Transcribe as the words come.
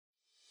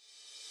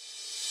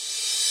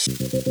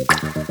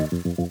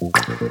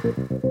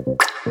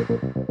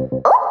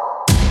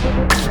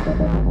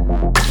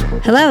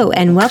Hello,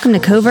 and welcome to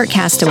Covert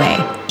Castaway.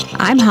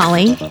 I'm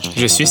Holly.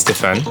 Je suis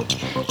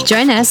Stéphane.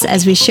 Join us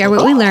as we share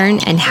what we learn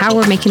and how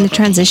we're making the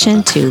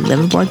transition to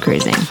liveaboard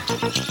cruising.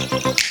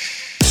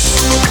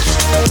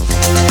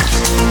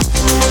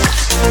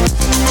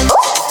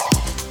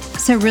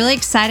 So really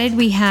excited.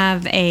 We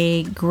have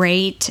a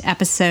great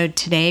episode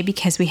today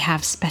because we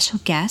have special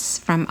guests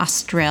from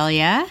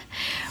Australia,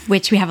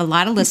 which we have a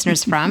lot of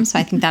listeners from, so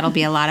I think that'll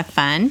be a lot of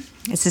fun.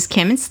 This is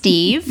Kim and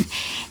Steve,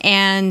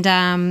 and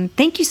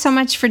thank you so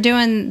much for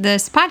doing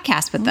this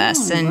podcast with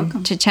us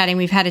and chit-chatting.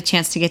 We've had a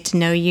chance to get to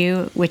know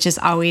you, which is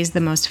always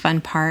the most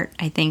fun part,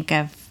 I think,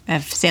 of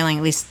sailing,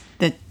 at least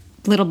the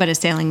little bit of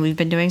sailing we've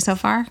been doing so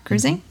far,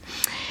 cruising.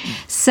 Mm-hmm.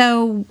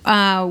 So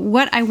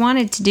what I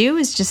wanted to do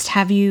is just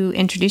have you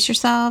introduce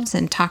yourselves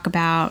and talk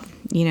about,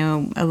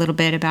 a little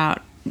bit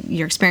about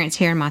your experience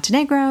here in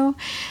Montenegro,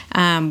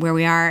 where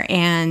we are,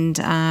 and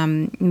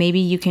maybe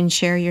you can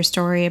share your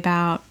story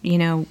about,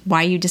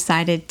 why you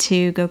decided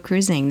to go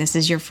cruising. This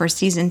is your first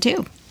season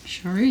too.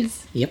 Sure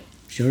is. Yep,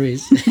 sure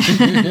is.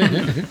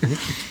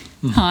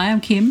 Hi,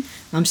 I'm Kim.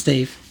 I'm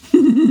Steve.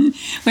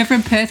 We're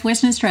from Perth,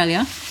 Western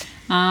Australia,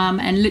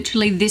 and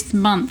literally this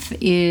month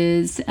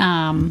is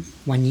 1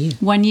 year.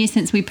 1 year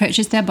since we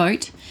purchased our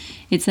boat.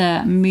 It's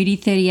a Moody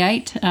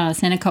 38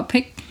 Centre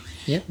Cockpit.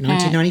 Yep,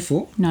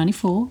 1994.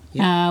 94.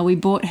 Yep. We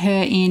bought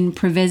her in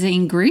Preveza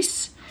in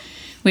Greece.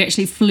 We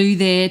actually flew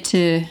there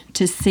to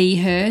see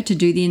her, to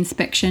do the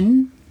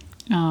inspection.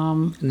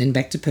 And then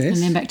back to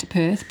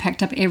Perth.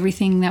 Packed up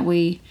everything that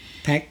we...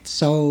 Packed,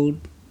 sold,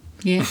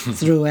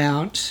 threw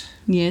out.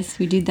 Yes,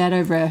 we did that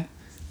over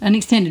an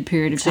extended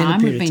period of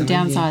time. We've been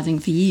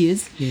downsizing for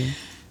years. Yeah.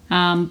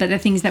 But the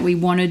things that we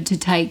wanted to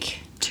take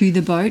to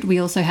the boat, we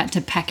also had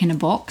to pack in a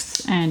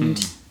box and...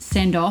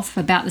 send off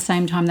about the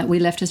same time that we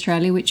left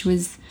Australia, which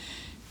was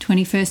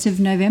 21st of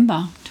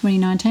November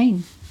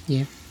 2019.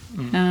 Yeah.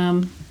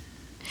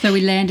 So we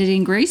landed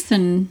in Greece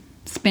and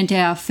spent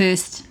our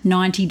first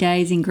 90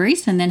 days in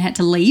Greece and then had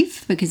to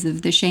leave because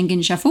of the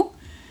Schengen shuffle.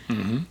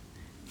 Mm-hmm.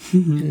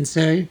 And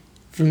so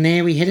from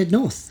there we headed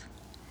north.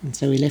 And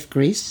so we left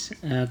Greece,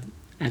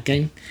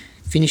 again,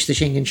 finished the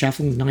Schengen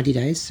shuffle in 90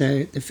 days.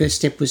 So the first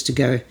step was to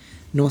go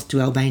north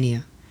to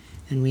Albania.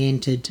 And we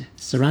entered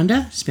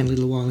Saranda, spent a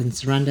little while in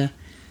Saranda,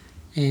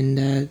 and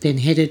then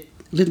headed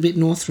a little bit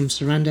north from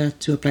Saranda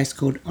to a place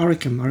called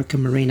Oricum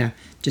Marina,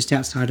 just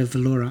outside of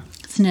Vlora.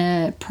 It's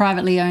a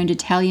privately owned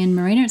Italian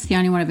marina. It's the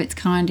only one of its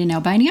kind in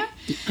Albania.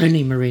 The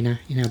only marina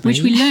in Albania.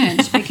 Which we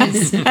learned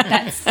because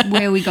that's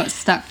where we got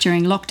stuck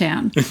during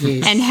lockdown.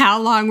 Yes. And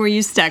how long were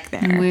you stuck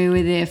there? And we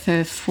were there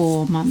for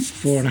 4 months.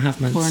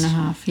 4.5 months.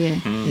 4.5, yeah.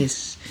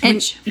 Yes.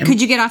 And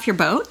could you get off your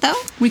boat, though?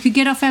 We could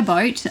get off our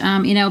boat.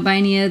 In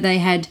Albania, they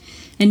had...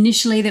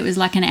 Initially, that was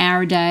like an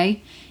hour a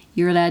day.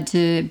 You're allowed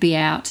to be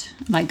out,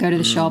 like go to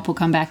the shop or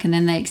come back, and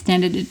then they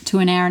extended it to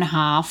an hour and a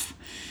half,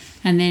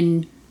 and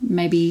then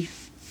maybe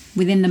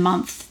within the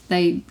month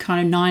they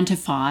kind of 9 to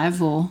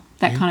 5 or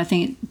that kind of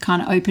thing. It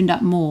kind of opened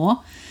up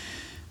more,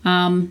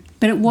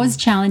 but it was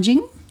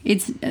challenging.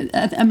 It's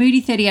a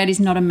Moody 38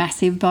 is not a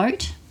massive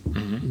boat.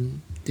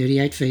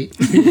 38 feet.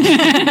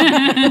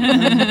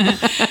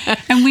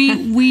 And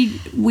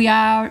we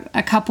are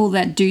a couple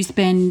that do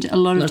spend a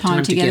lot of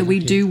time together. We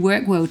do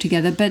work well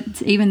together,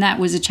 but even that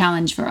was a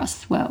challenge for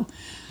us. Well,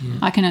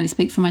 I can only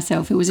speak for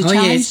myself. It was a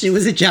challenge. Yes, it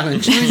was a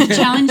challenge. It was a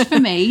challenge for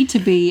me to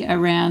be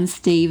around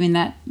Steve in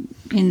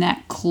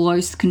that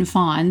close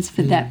confines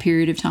for that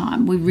period of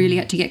time. We really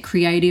had to get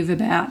creative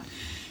about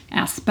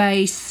our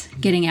space,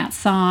 getting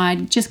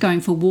outside, just going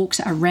for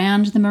walks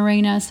around the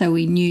marina so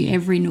we knew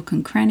every nook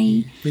and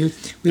cranny. We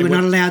were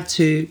not allowed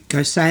to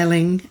go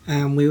sailing.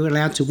 We were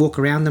allowed to walk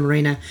around the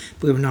marina,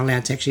 but we were not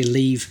allowed to actually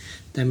leave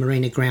the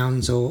marina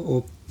grounds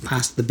or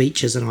past the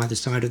beaches on either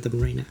side of the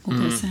marina. Or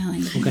go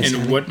sailing.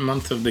 And what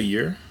month of the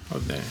year are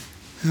they?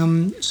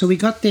 So we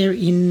got there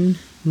in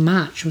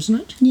March,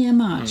 wasn't it? Yeah,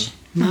 March.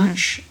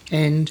 March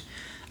and...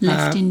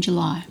 Left in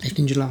July. Left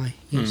in July,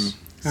 yes.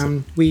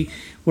 We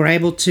were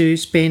able to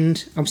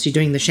spend, obviously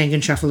doing the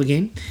Schengen shuffle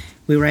again,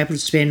 we were able to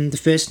spend the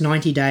first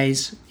 90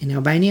 days in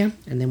Albania,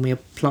 and then we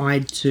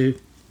applied to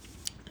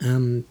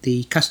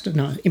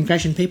the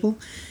immigration people,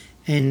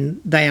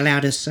 and they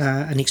allowed us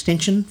an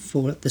extension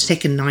for the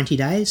second 90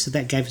 days, so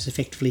that gave us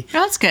effectively...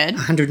 Oh, that's good.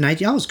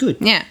 180, it was good.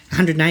 Yeah.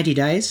 180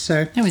 days,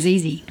 so... That was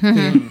easy.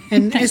 Yeah.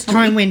 And as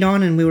time went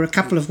on and we were a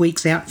couple of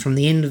weeks out from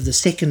the end of the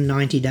second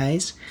 90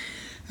 days...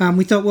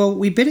 we thought, well,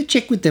 we better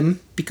check with them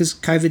because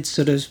COVID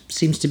sort of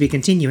seems to be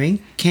continuing.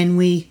 Can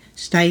we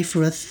stay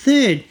for a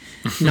third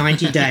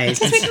 90 days?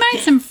 Because we've made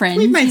some friends.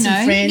 We've made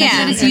some friends.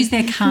 Yeah. Let us use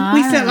their car.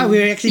 We felt like we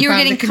were actually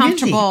part of the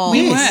community.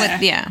 You were getting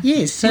comfortable. Yes.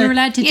 Yes. So we were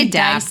allowed to do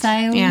day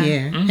sail.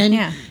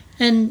 Yeah.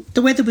 And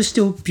the weather was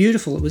still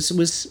beautiful. It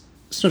was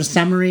sort of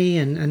summery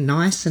and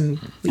nice. And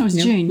it was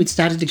June. We'd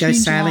started to go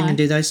June, sailing July. and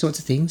do those sorts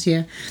of things,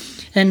 yeah.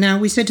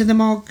 And we said to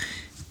them,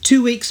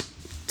 2 weeks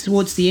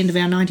towards the end of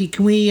our 90,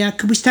 can we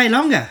stay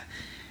longer?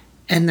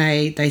 And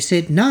they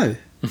said no.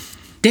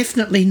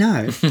 definitely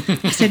no.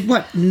 I said,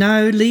 what?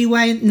 No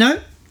leeway? No,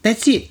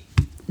 that's it.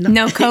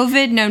 No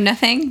COVID, no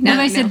nothing. No,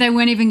 they said they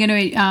weren't even going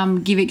to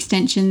give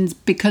extensions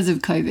because of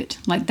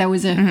COVID. Like, that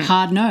was a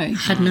hard no.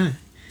 Hard no.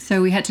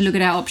 So we had to look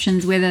at our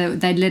options, whether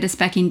they'd let us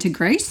back into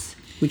Greece.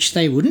 Which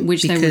they wouldn't,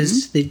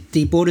 because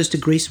the borders to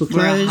Greece were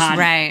closed.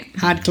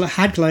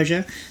 Hard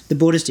closure. The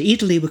borders to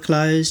Italy were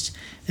closed,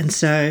 and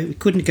so we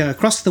couldn't go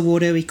across the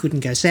water, we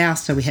couldn't go south,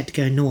 so we had to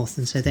go north,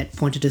 and so that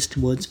pointed us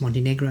towards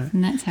Montenegro.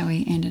 And that's how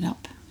we ended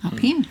up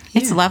here.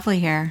 It's lovely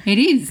here. It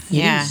is.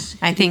 Yeah,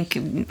 I think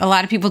a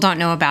lot of people don't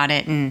know about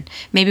it, and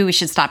maybe we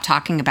should stop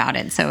talking about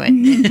it so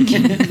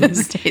it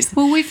stays.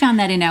 Well, we found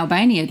that in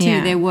Albania too.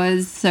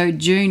 Yeah.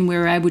 June we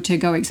were able to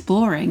go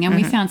exploring, and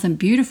we found some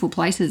beautiful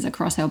places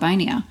across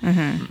Albania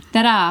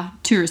that are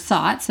tourist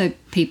sites, so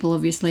people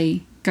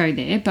obviously go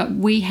there, but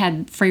we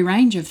had free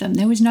range of them.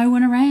 There was no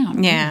one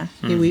around. Yeah.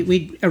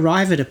 We'd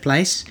arrive at a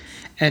place,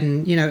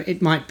 and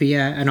it might be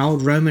an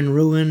old Roman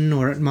ruin,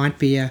 or it might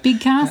be a big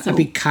castle, a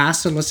big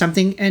castle or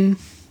something, and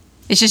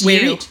it's just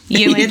you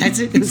yeah, and that's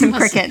it. some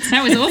crickets.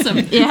 That was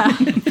awesome. Yeah.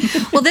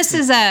 Well, this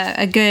is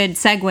a good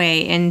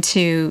segue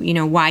into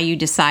why you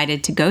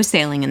decided to go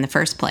sailing in the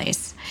first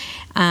place.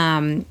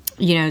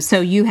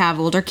 So you have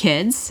older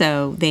kids,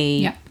 so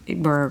they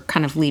were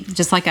kind of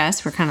just like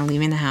us. We're kind of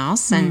leaving the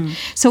house, and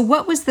so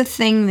what was the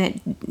thing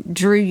that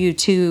drew you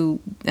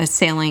to a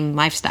sailing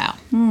lifestyle?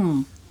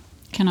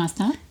 Can I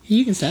start?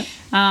 You can start.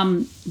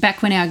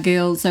 Back when our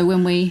girls, so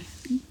when we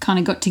kind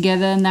of got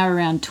together and they were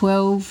around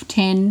 12,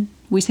 10,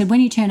 we said, when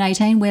you turn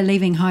 18, we're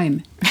leaving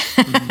home.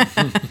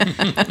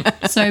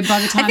 So by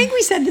the time... I think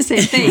we said the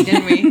same thing,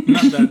 didn't we?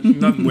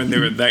 Not when they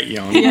were that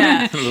young.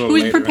 Yeah. It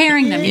was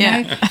preparing them,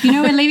 you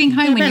know. We're leaving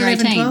home when you're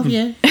 18. 12,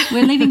 yeah.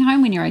 We're leaving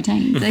home when you're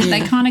 18. They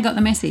kind of got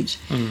the message.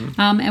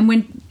 And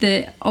when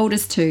the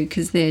oldest two,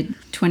 because they're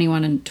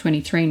 21 and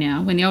 23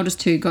 now, when the oldest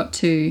two got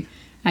to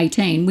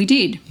 18, we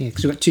did. Yeah,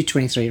 because we've got two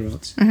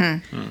 23-year-olds.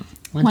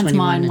 One's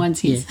mine,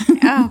 one's his.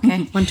 Oh, okay.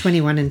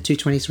 121 and two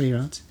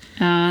 23-year-olds.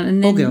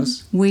 And then All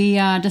girls. We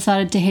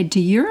decided to head to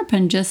Europe,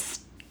 and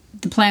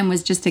the plan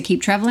was just to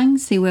keep travelling,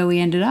 see where we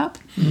ended up.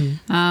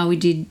 We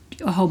did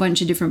a whole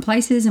bunch of different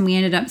places, and we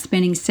ended up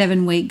spending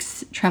 7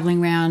 weeks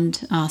travelling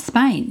around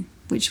Spain,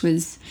 which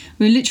was,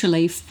 we were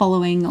literally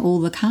following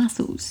all the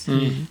castles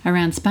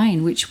around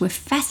Spain, which were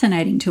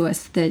fascinating to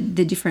us. The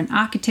different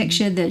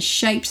architecture, the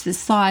shapes, the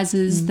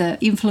sizes, the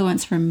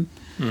influence from,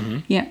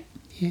 Yeah,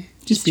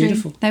 just history.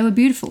 beautiful. They were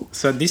beautiful.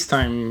 So at this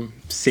time,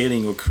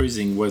 sailing or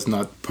cruising was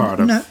not part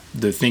of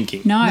the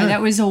thinking. No,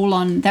 that was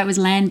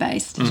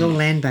land-based. It was all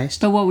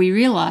land-based. But what we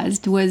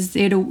realised was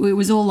it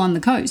was all on the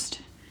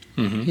coast.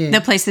 Yeah.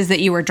 The places that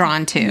you were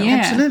drawn to. Yeah.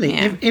 Absolutely.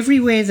 Yeah.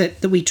 Everywhere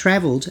that we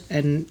travelled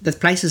and the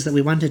places that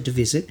we wanted to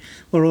visit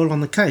were all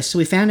on the coast. So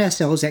we found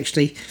ourselves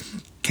actually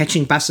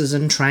catching buses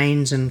and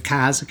trains and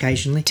cars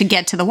occasionally To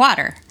get to the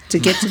water. to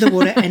get to the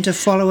water and to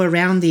follow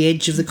around the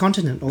edge of the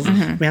continent or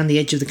around the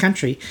edge of the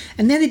country.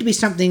 And then there'd be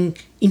something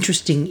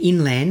interesting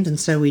inland, and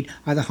so we'd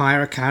either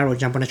hire a car or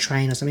jump on a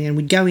train or something, and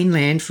we'd go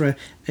inland for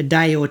a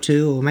day or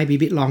two or maybe a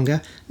bit longer,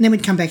 and then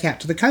we'd come back out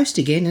to the coast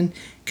again and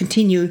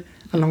continue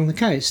along the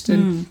coast.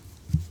 And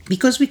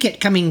because we kept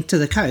coming to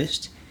the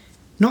coast,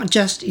 not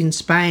just in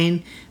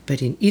Spain,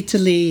 but in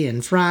Italy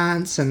and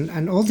France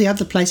and all the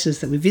other places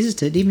that we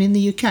visited, even in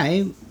the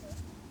UK,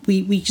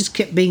 we just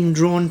kept being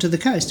drawn to the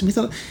coast. And we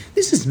thought,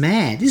 this is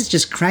mad. This is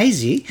just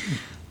crazy.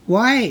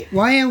 Why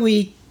are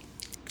we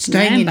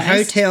staying in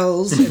Land-based.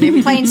 hotels and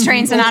everything Planes,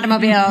 trains, and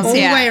automobiles. all the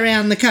way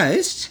around the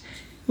coast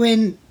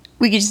when...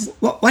 We could just...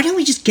 Why don't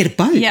we just get a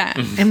boat? Yeah.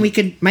 And we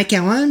could make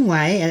our own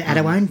way at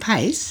our own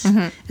pace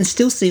and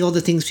still see all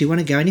the things we want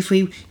to go. And if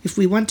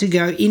we want to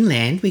go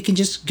inland, we can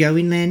just go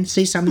inland,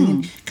 see something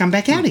and come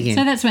back out again.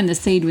 So that's when the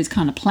seed was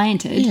kind of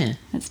planted. Yeah.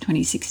 That's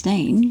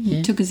 2016.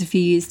 It took us a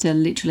few years to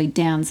literally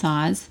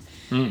downsize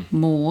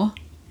more,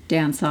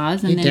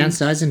 downsize. And then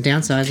downsize and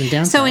downsize and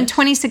downsize. So in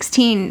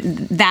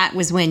 2016, that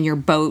was when your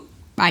boat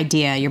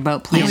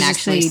plan was the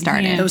actually seed,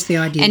 started. yeah. That was the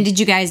idea. And did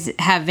you guys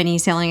have any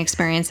sailing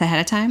experience ahead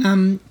of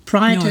time?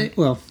 Prior to,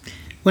 well,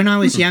 when I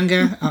was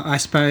younger, I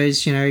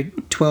suppose,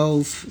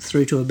 12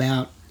 through to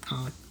about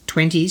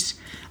 20s,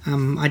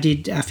 I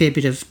did a fair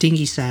bit of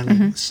dinghy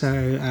sailing.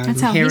 So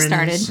That's how we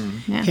started.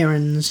 Yeah.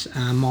 Herons,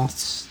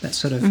 moths, that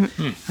sort of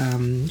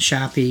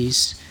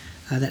sharpies,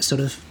 that sort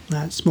of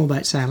small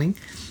boat sailing.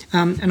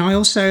 And I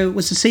also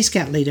was a Sea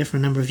Scout leader for a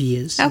number of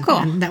years. Oh, cool.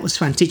 And that was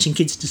fun, teaching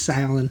kids to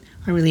sail, and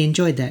I really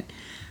enjoyed that.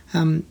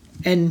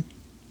 And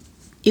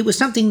it was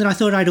something that I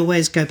thought I'd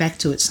always go back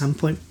to at some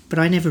point, but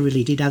I never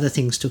really did. Other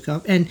things took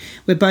up. And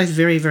we're both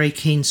very, very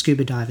keen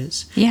scuba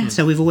divers. Yeah.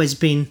 So we've always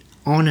been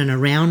on and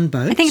around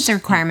boats. I think it's a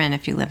requirement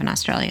if you live in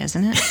Australia,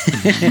 isn't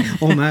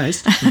it?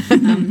 Almost.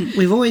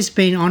 We've always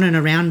been on and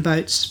around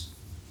boats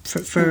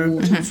for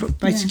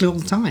basically all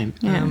the time.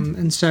 Yeah.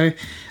 And so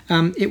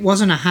it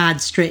wasn't a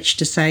hard stretch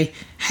to say,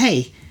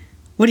 hey,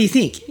 what do you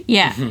think?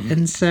 Yeah.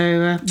 And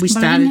so we But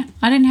started...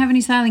 I didn't have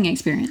any sailing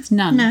experience,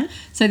 none. No.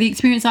 So the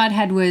experience I'd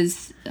had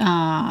was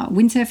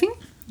windsurfing,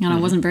 and I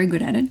wasn't very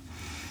good at it.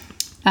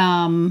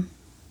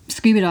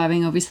 scuba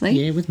diving, obviously.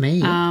 Yeah, with me.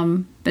 Yeah.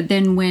 But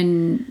then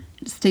when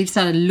Steve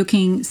started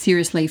looking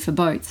seriously for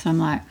boats, I'm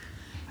like,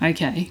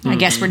 okay, I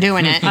guess we're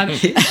doing it. I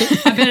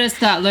better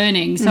start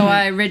learning. So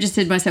I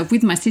registered myself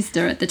with my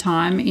sister at the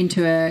time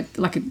into a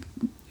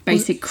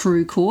basic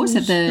crew course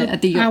at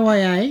the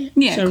RYA.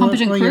 Yeah, so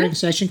competent Royal crew.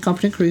 Organization,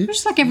 competent crew.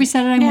 just like every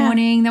Saturday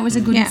morning. That was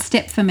a good Yeah.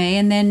 step for me.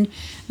 And then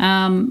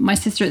my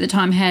sister at the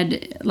time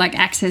had like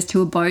access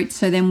to a boat,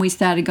 so then we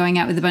started going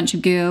out with a bunch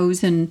of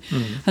girls, and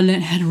I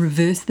learned how to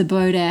reverse the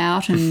boat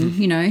out, and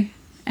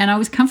and I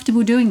was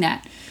comfortable doing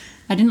that.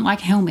 I didn't like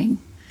helming.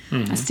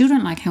 I still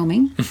don't like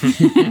helming,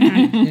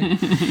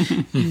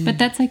 but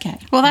that's okay.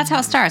 Well, that's how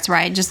it starts,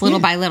 right? Just little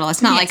by little.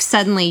 It's not like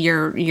suddenly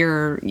you're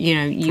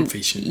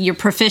Proficient. you're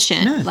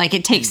proficient. No. Like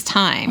it takes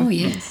time. Oh,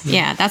 yes.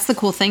 Yeah, that's the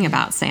cool thing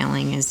about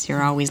sailing is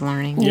you're always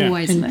learning. Yeah.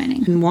 Always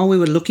learning. And while we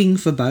were looking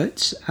for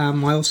boats, I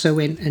also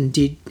went and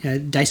did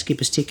day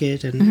skipper's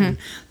ticket and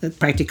the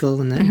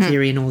practical and the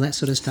theory and all that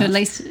sort of So stuff. at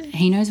least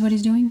he knows what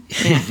he's doing.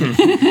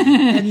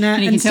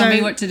 And he can tell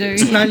me what to do.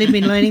 Slowly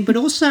been learning, but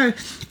also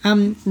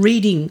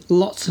reading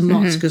lots and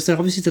lots, because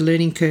obviously the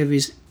learning curve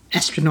is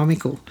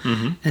astronomical.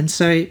 And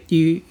so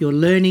you're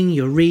learning,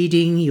 you're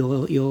reading,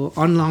 you're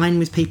online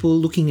with people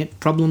looking at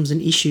problems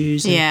and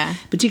issues. And Yeah.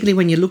 particularly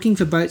when you're looking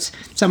for boats,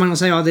 someone will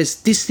say, "Oh, this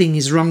thing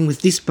is wrong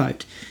with this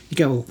boat." You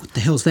go, "Well, what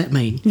the hell's that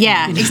mean?"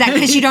 Yeah, exactly.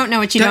 Because you don't know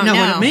what you don't know.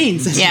 what it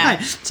means. That's Yeah.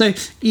 right. So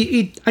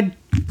I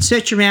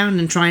search around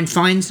and try and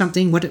find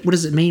something. What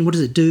does it mean? What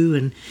does it do?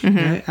 And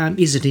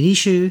is it an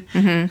issue?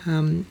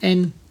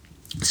 And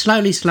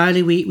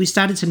slowly, we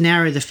started to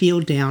narrow the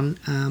field down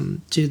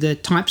to the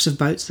types of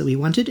boats that we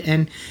wanted,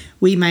 and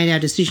we made our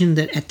decision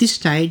that at this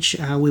stage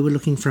we were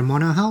looking for a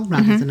monohull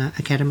rather than a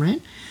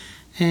catamaran,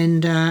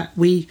 and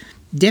we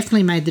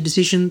definitely made the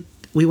decision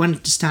we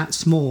wanted to start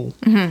small.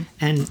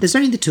 And there's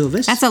only the two of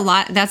us. That's a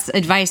lot. That's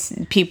advice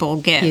people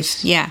give.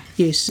 Yes. Yeah.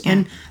 Yes,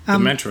 and The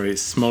mantra is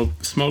small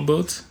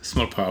boats,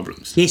 small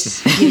problems.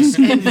 yes,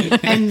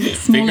 and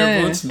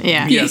Bigger boats,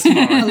 Yeah.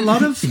 small. a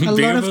lot of Bigger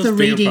boats, the bigger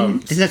reading.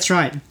 problems. That's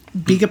right.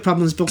 Bigger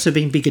problems, but also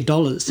being bigger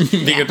dollars.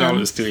 Bigger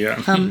dollars too,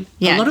 yeah.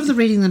 Yeah. A lot of the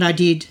reading that I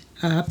did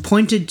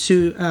pointed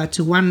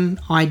to one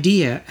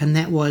idea, and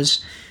that was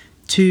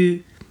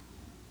to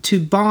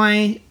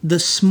buy the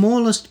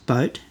smallest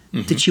boat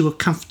that you were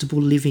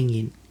comfortable living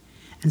in.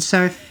 And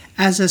so,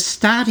 as a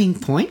starting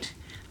point,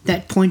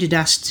 that pointed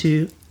us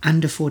to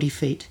under 40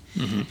 feet.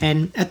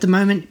 And at the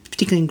moment,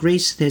 particularly in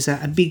Greece, there's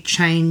a big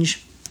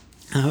change,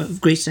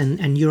 Greece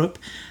and Europe,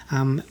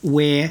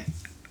 where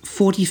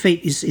 40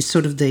 feet is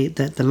sort of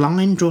the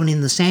line drawn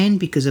in the sand,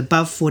 because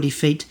above 40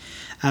 feet,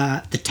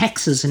 the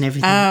taxes and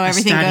everything are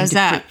everything starting goes to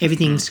up.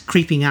 everything's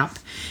creeping up.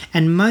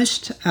 And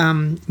most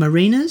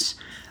marinas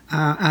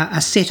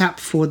are set up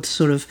for the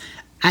sort of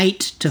 8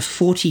 to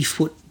 40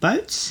 foot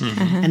boats,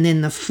 and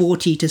then the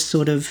 40 to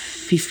sort of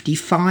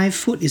 55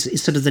 foot is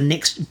sort of the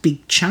next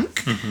big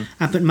chunk.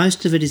 But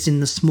most of it is in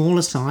the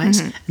smaller size,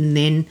 and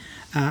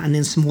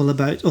then smaller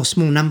boats or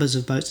small numbers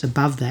of boats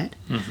above that.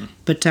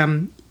 But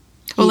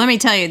Well, let me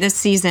tell you, this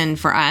season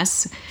for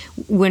us,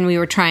 when we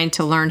were trying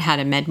to learn how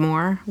to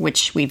Medmore,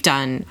 which we've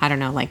done, I don't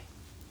know, like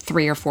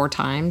 3 or 4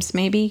 times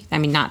maybe. I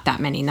mean, not that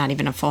many, not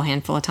even a full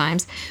handful of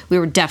times. We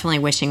were definitely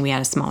wishing we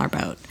had a smaller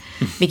boat,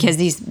 because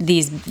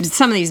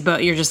some of these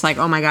boats, you're just like,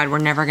 oh my God, we're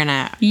never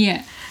gonna.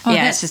 Yeah. Oh,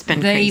 Yeah, that's it's just been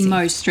the crazy.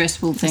 most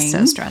stressful thing.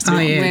 so stressful. Oh,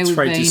 yeah. Where we've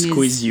Try to been is-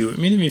 squeeze you. I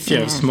mean, if you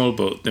have a small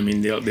boat, I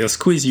mean, they'll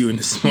squeeze you in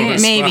the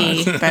smallest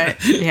Maybe, spot.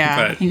 but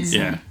yeah, But,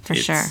 yeah, for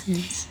it's- sure.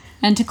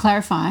 And to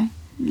clarify,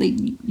 like,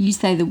 you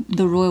say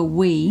the royal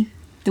we.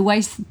 The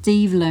way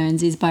Steve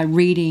learns is by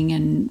reading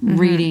and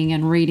reading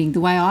and reading. The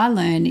way I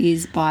learn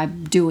is by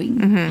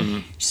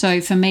doing.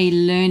 So for me,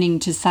 learning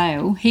to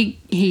sail,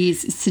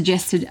 he's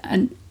suggested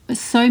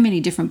so many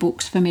different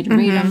books for me to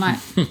read. I'm like,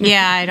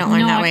 Yeah, I don't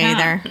learn no, that I way can't.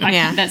 either. I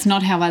Yeah. can't. That's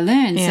not how I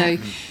learn. Yeah. So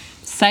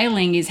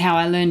sailing is how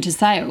I learn to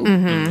sail.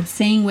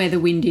 Seeing where the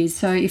wind is.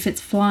 So if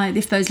it's flying,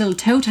 if those little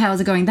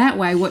telltales are going that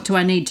way, what do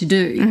I need to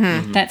do?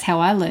 That's how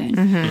I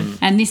learn.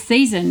 And this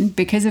season,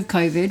 because of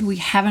COVID,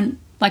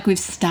 we've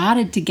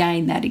started to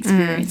gain that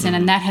experience,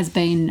 and that has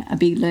been a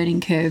big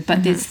learning curve.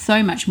 But there's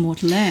so much more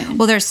to learn.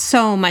 Well, there's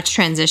so much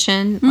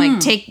transition. Like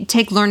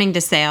take learning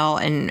to sail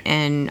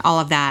and all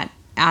of that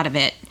out of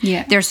it.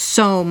 Yeah. There's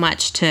so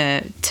much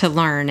to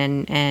learn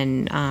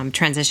and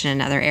transition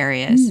in other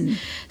areas.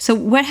 So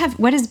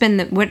what's been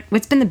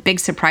the big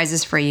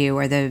surprises for you,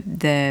 or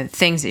the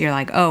things that you're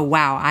like, oh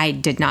wow, I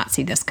did not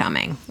see this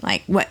coming?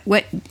 Like what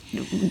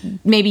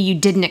maybe you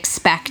didn't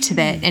expect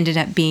that ended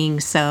up being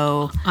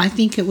so. I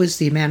think it was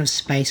the amount of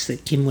space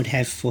that Kim would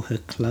have for her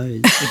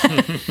clothes.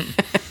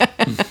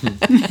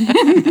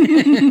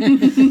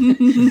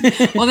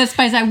 Well, the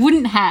space I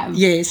wouldn't have.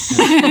 Yes.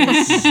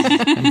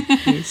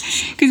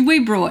 Because we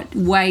brought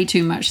way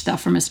too much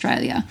stuff from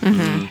Australia.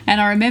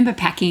 And I remember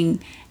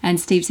packing, and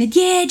Steve said,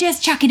 yeah,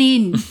 just chuck it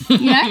in,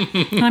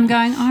 And I'm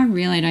going, I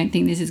really don't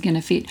think this is going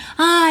to fit.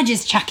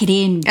 Just chuck it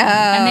in.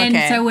 And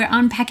then so we're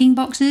unpacking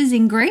boxes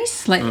in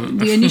Greece. Like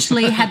we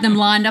initially had them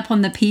lined up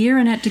on the pier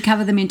and had to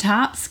cover them in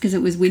tarps because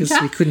it was winter.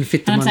 Because we couldn't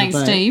fit them and I'm on saying, the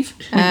boat. Steve,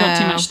 we've got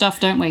too much stuff,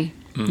 don't we?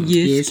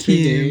 Yes,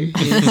 we do.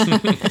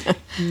 Yes.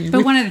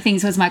 But one of the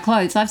things was my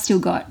clothes. I've still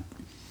got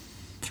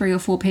 3 or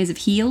 4 pairs of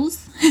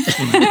heels.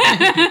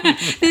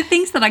 They're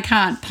things that I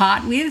can't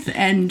part with,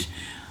 and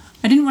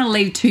I didn't want to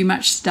leave too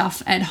much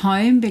stuff at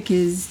home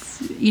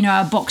because,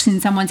 a box in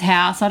someone's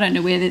house, I don't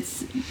know where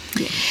that's...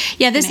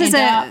 Yeah, this is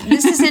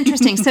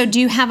interesting. So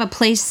do you have a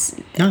place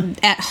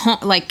at home,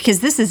 like, because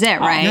this is it,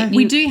 right?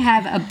 We do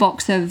have a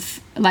box of,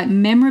 like,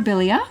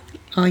 memorabilia.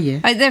 Oh, yeah.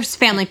 There's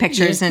family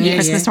pictures and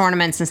Christmas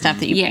ornaments and stuff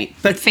that you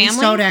But family?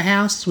 we sold our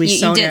house, we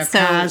sold our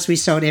cars, we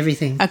sold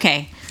everything.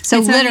 Okay. So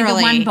it's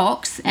literally only the one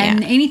box,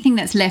 and anything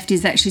that's left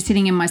is actually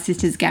sitting in my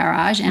sister's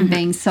garage and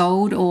being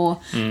sold, or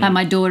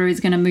my daughter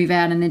is going to move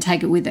out and then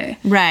take it with her.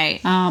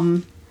 Right.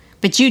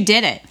 But you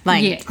did it.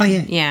 Like, Yeah. Oh,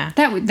 yeah. Yeah.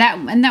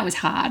 That was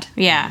hard.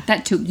 Yeah.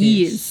 That took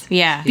years.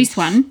 Yeah. This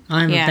one.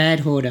 I'm a bad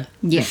hoarder.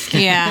 Yeah.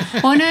 Yeah.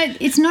 Oh no,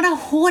 it's not a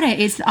hoarder.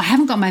 I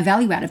haven't got my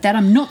value out of that.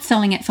 I'm not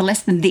selling it for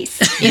less than this.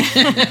 Well,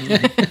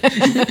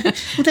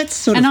 that's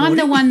sort And of I'm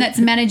the hoarding. one that's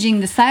managing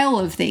the sale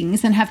of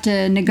things and have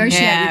to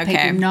negotiate Yeah, with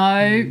okay. people.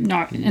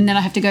 No. And then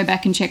I have to go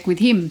back and check with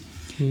him.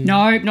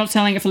 No, not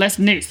selling it for less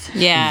than this.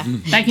 Yeah.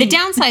 The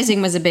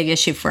downsizing was a big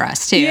issue for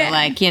us too. Yeah.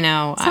 Like,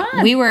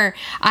 hard.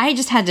 I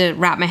just had to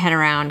wrap my head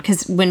around,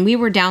 because when we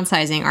were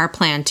downsizing, our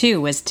plan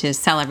too was to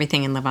sell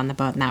everything and live on the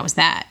boat, and that was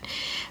that.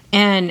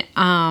 And,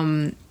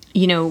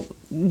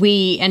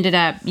 we ended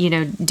up,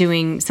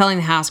 selling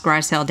the house,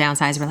 garage sale,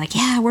 downsize. We're like,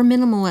 yeah, we're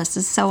minimalists.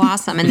 This is so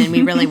awesome. And then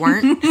we really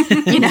weren't, Well,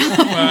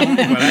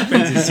 what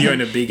happens is you're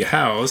in a big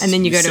house, And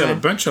then you go to sell a- a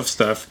bunch of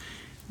stuff,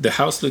 the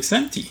house looks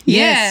empty.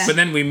 Yes. But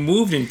then we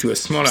moved into a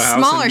smaller house.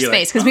 Smaller and be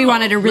space, like, 'cause we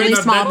wanted a we're really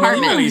not small that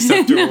apartment. minimalist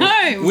after all.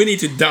 No. We need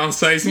to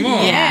downsize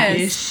more.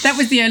 Yes. That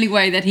was the only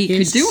way that he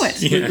could do it.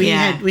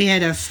 Yeah. We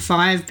had a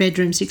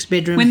 5-bedroom,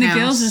 6-bedroom When house. the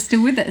girls are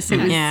still with us. It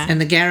was, Yeah.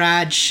 And the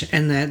garage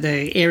and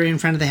the area in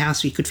front of the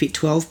house, we could fit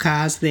 12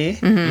 cars there.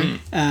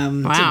 It's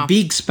Wow. a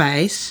big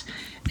space,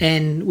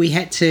 and we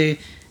had to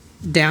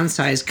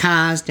downsize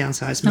cars,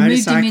 downsize I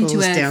moved him motorcycles, into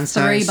a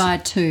downsize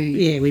 3x2.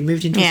 Yeah, we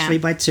moved into Yeah. a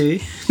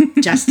 3x2,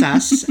 just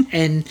us,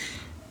 and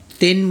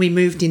then we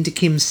moved into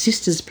Kim's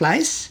sister's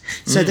place,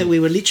 so that we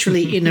were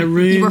literally in a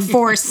room. You were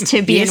forced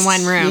to be Yes, in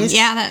one room. yes.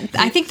 Yeah,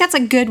 I think that's a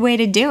good way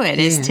to do it,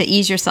 is Yeah. to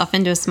ease yourself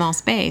into a small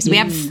space. We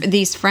have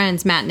these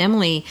friends, Matt and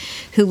Emily,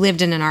 who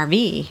lived in an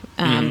RV.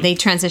 They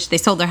transitioned, they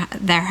sold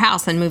their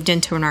house and moved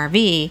into an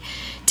RV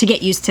to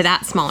get used to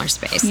that smaller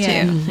space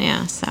Yeah. too.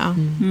 Yeah, so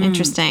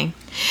interesting.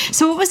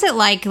 So what was it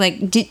like?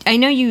 I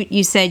know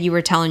you said you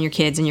were telling your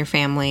kids and your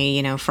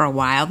family, for a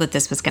while that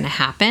this was going to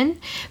happen,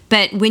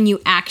 but when you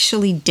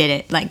actually did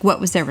it,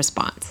 what was their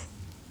response?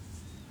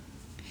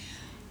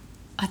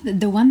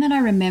 The one that I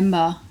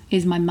remember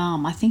is my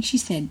mum. I think she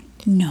said,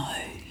 no,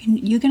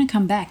 you're going to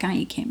come back, aren't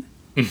you, Kim?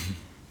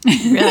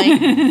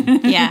 Really?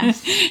 Yeah.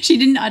 She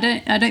didn't.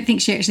 I don't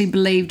think she actually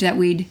believed that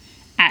we'd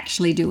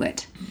actually do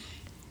it,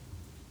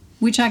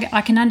 which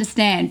I can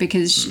understand,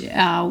 because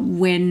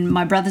when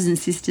my brothers and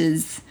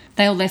sisters,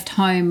 they all left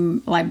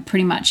home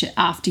pretty much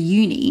after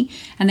uni,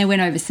 and they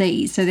went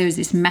overseas, so there was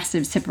this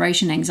massive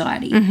separation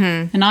anxiety.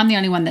 And I'm the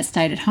only one that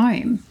stayed at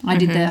home. I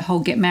did the whole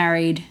get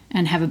married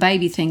and have a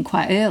baby thing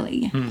quite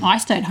early. I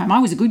stayed home. I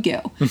was a good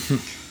girl.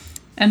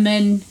 And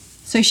then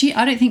so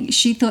I don't think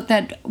she thought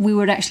that we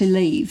would actually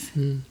leave.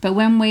 But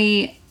when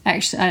we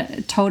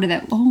actually told her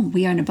that,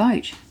 we own a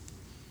boat,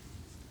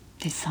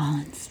 there's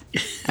silence.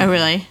 Oh,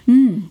 really?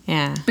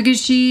 Yeah.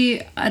 Because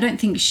I don't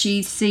think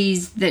she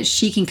sees that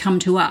she can come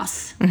to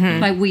us.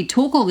 We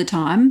talk all the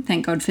time,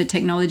 thank God for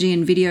technology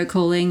and video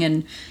calling,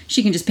 and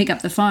she can just pick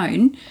up the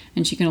phone,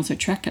 and she can also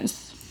track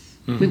us.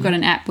 We've got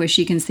an app where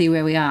she can see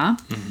where we are.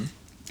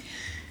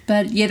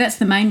 But yeah, that's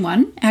the main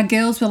one. Our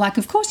girls were like,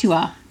 of course you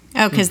are.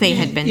 Oh, because they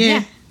had been.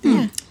 Yeah.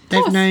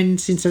 They've known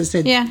since I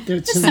said Yeah.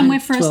 it's Just somewhere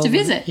for us to 12.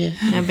 visit. Yeah.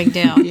 No big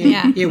deal.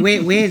 Yeah. Yeah,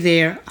 we're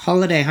their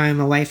holiday home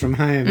away from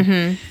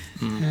home.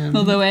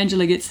 Although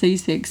Angela gets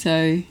seasick,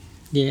 so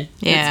Yeah. Yeah.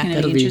 it's going to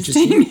That'll be be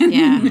interesting.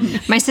 Yeah.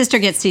 My sister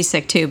gets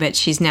seasick too, but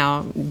she's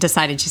now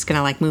decided she's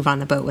going to move on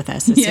the boat with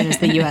us as soon as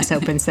the U.S.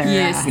 opens their.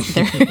 Yes.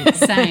 their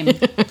Same.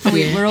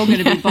 We're all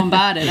going to be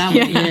bombarded, aren't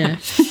we? Yeah.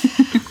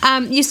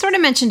 You sort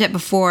of mentioned it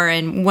before,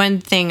 and one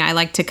thing I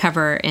like to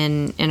cover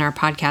in our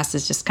podcast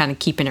is just kind of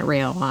keeping it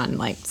real on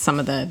some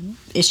of the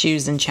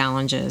issues and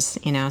challenges,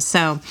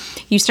 So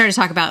you started to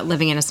talk about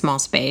living in a small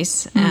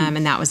space,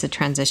 and that was a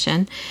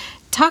transition.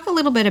 Talk a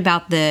little bit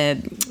about the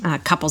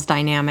couples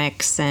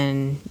dynamics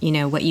and,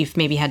 what you've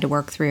maybe had to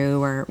work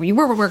through, or you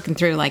were working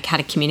through, how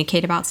to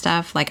communicate about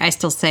stuff. I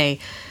still say,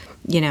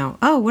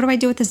 oh, what do I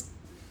do with this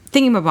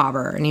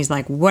thingamabobber, and he's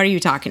like, what are you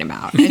talking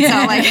about? And so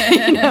like,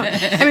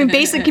 I mean,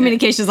 basic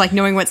communications, like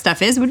knowing what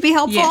stuff is, would be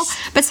helpful. Yes.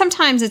 But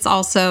sometimes it's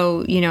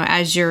also,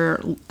 as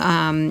you're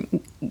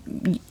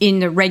in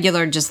the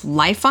regular just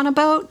life on a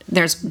boat,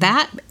 there's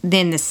that.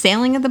 Then the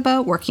sailing of the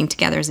boat, working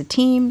together as a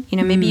team.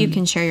 Maybe you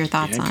can share your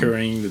thoughts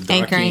Anchoring, on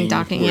the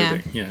docking.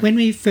 yeah. When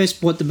we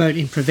first bought the boat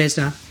in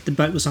Preveza, the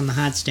boat was on the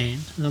hard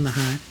stand, on the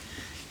hard,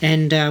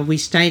 and we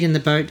stayed in the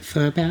boat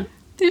for about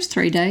There's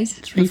 3 days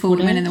 3-4 before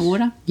we went in the days.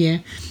 water. Yeah.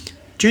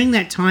 During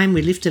that time,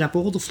 we lifted up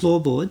all the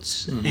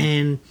floorboards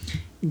and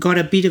got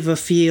a bit of a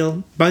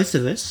feel, both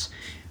of us,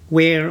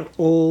 where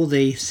all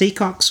the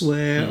seacocks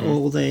were,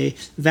 all the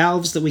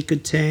valves that we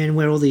could turn,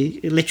 where all the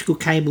electrical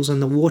cables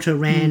on the water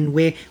ran,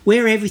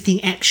 where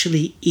everything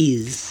actually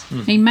is.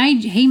 He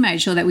made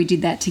sure that we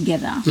did that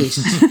together. Yes.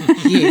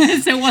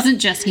 Yes. So it wasn't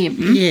just him.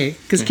 Yeah,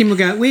 because Kim will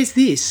go, where's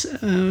this?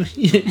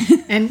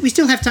 And we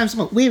still have time to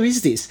say, where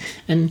is this?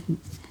 And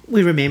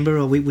we remember,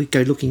 or we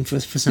go looking for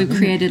We something.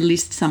 created a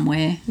list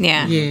somewhere.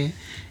 Yeah. Yeah.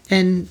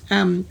 And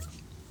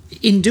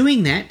in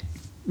doing that,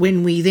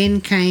 when we then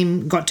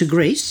got to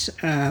Greece,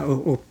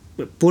 or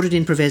bought it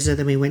in Preveza,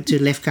 then we went to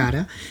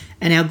Lefkada,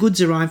 and our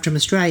goods arrived from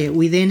Australia,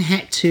 we then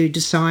had to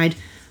decide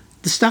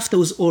the stuff that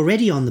was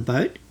already on the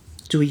boat,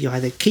 do we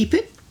either keep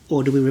it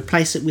or do we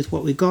replace it with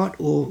what we got,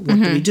 or what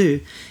do we do?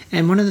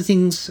 And one of the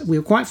things we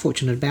were quite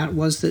fortunate about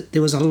was that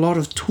there was a lot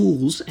of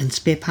tools and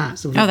spare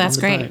parts that were that's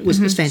on the great. boat. It was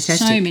fantastic.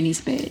 So many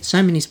spares.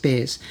 So many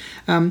spares.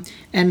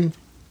 And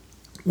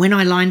when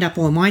I lined up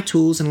all my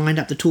tools and lined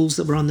up the tools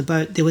that were on the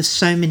boat, there were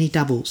so many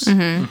doubles.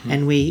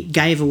 And we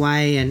gave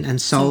away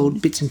and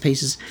sold bits and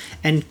pieces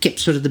and kept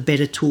sort of the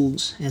better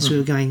tools as we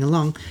were going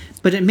along.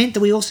 But it meant that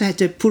we also had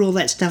to put all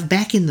that stuff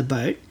back in the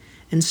boat.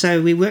 And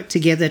so we worked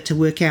together to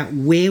work out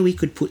where we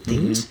could put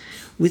things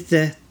with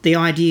the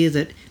idea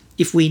that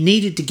if we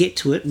needed to get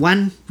to it,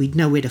 one, we'd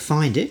know where to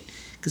find it,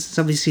 because there's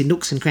obviously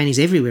nooks and crannies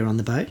everywhere on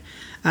the boat.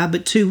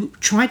 But two,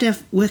 try to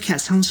work out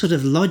some sort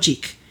of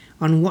logic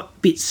on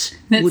what bits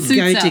That would suits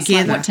go us,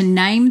 together. like what to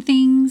name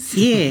things.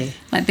 Yeah.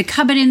 Like the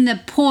cupboard in the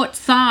port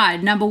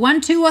side, number 1,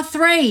 2, or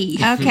 3.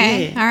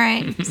 Okay. Yeah. All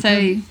right.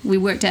 So we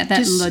worked out that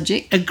Just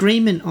logic.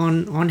 agreement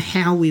on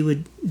how we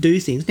would do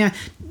things. Now,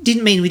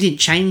 didn't mean we didn't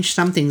change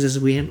some things as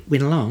we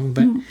went along,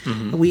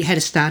 but we had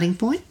a starting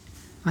point.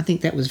 I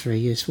think that was very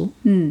useful.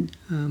 And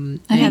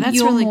that's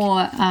you're really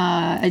more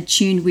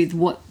attuned with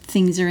what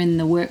things are in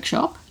the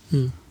workshop,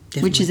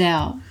 Definitely. which is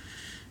our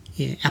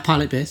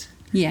pilot berth.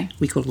 Yeah,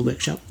 We call it the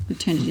workshop. we've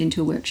turned it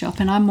into a workshop,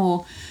 and I'm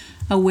more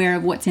aware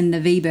of what's in the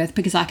V berth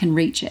because I can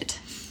reach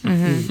it.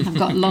 I've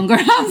got longer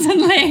arms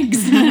and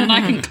legs, and I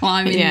can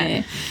climb in Yeah.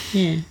 there.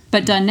 Yeah.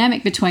 But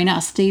dynamic between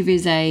us, Steve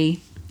is a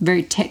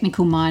very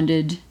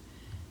technical-minded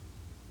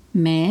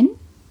man,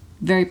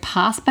 very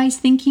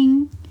past-based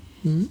thinking,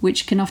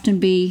 which can often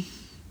be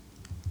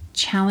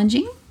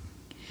challenging.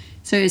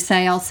 So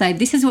I'll say,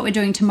 this is what we're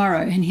doing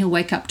tomorrow, and he'll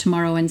wake up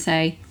tomorrow and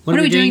say, what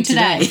are we doing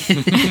today?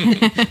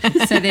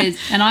 So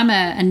and I'm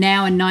a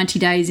now and 90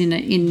 days in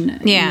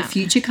the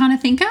future kind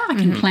of thinker. I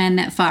can plan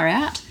that far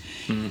out.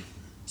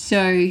 So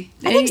I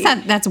think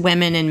that's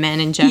women and men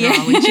in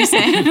general, would you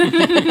say?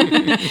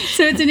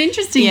 So it's an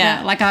interesting,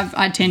 Yeah. like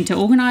I tend to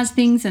organise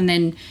things and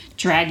then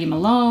drag him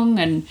along,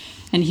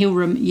 and he'll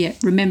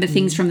remember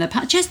things from the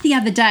past. Just the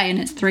other day, and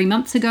it's 3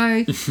 months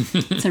ago.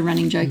 It's a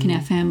running joke in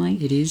our family.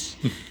 It is.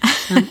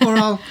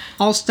 Or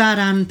I'll start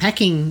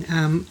unpacking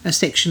a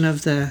section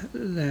of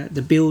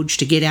the bilge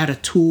to get out a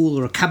tool,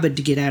 or a cupboard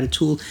to get out a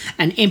tool,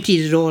 and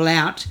emptied it all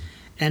out.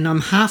 And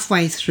I'm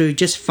halfway through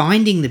just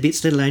finding the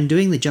bits, let alone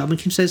doing the job. And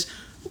Kim says,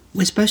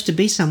 we're supposed to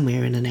be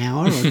somewhere in an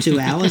hour or 2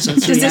 hours or 3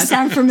 Does hours. this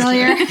sound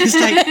familiar? It's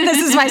like, This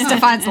is why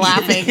Stefan's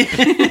laughing.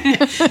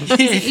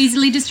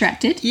 Easily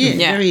distracted.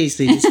 yeah, very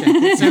easily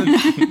distracted. So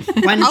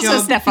Also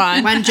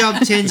Stefan. one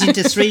job turns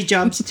into 3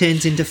 jobs,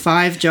 turns into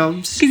 5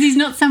 jobs. Because he's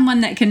not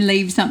someone that can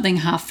leave something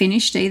half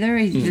finished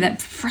either.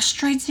 That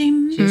frustrates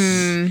him.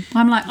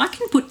 I'm like, I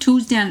can put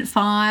tools down at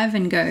 5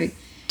 and go,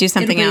 Do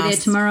something it'll be else.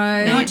 there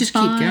tomorrow. No, I it's just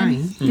fine. keep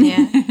going.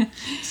 Yeah.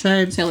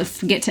 So So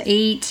if we forget to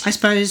eat. I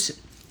suppose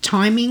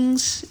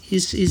timings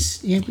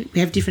is we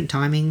have different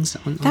timings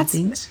on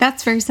things.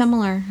 That's very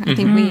similar. I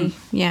think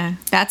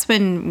that's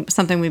been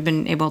something we've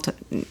been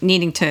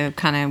needing to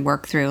kind of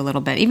work through a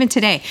little bit. Even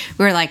today,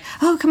 we were like,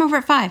 oh, come over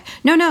at 5.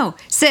 No,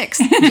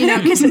 6,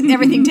 because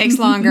everything takes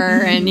longer,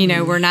 and,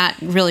 we're not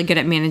really good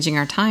at managing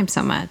our time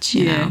so much,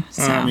 you know.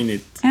 So. I mean,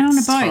 it's And on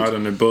a boat. hard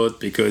on a boat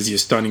because you're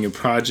starting a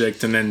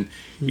project, and then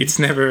it's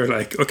never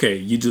like, okay,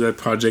 you do that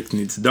project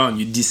and it's done.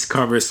 You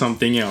discover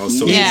something else.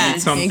 So Yeah, you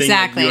need something that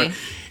exactly.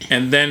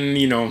 and then,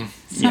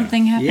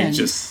 Something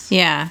happens.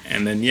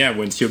 And then,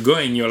 once you're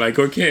going, you're like,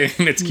 okay,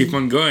 let's keep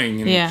on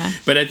going. And, Yeah.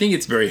 But I think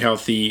it's very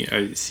healthy.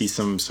 I see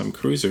some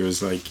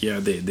cruisers, like,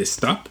 they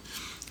stop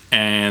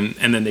and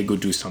then they go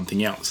do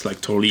something else,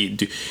 like totally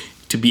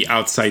to be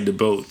outside the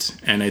boat.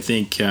 And I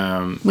think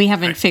we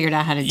haven't figured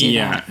out how to do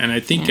that. And I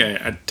think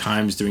at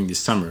times during the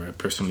summer, I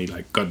personally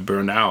got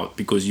burned out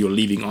because you're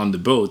leaving on the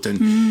boat,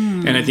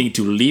 and I think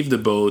to leave the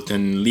boat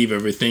and leave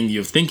everything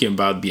you're thinking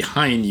about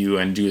behind you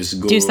and just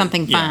go do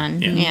something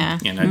fun. Yeah.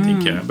 And I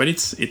think, but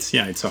it's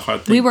a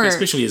hard thing,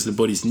 especially as the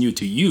boat is new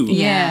to you.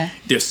 Yeah.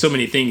 There's so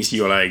many things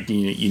you're like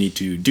you need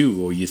to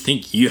do, or you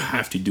think you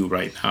have to do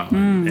right now.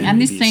 And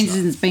this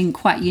season's been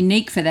quite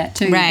unique for that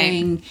too. Right.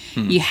 Being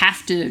you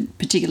have to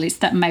particularly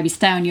maybe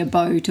stay on your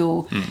boat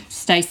or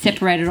stay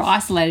separated or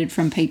isolated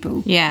from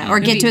people. Yeah, or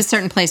get to a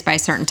certain place by a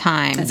certain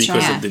time. That's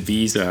because right. of the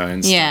visa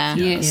and Yeah.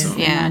 stuff. Yes, So,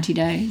 90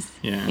 days.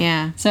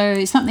 Yeah.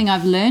 So something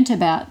I've learnt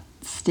about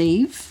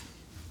Steve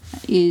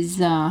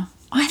is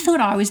I thought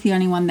I was the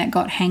only one that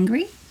got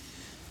hangry,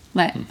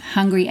 like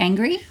hungry,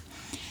 angry.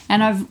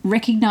 And I've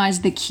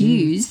recognised the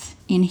cues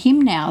in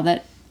him now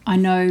that I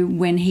know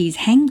when he's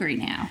hangry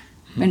now.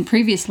 And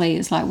previously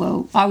it's like,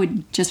 well, I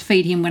would just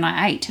feed him when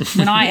I ate.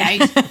 When I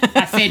ate,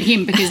 I fed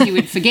him because he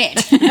would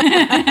forget.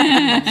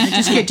 I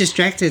just get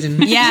distracted and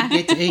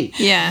get to eat.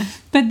 Yeah.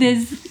 But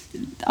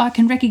I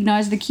can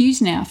recognise the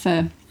cues now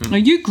for, are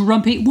you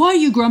grumpy? Why are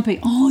you grumpy?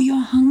 Oh, you're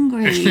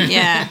hungry.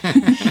 Yeah.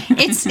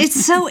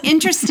 It's so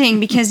interesting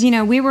because,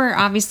 we were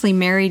obviously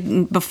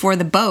married before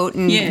the boat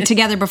and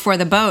together before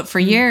the boat for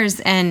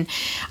years. And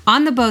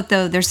on the boat,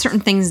 though, there's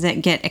certain things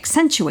that get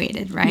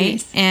accentuated, right?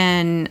 Yes.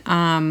 And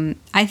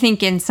I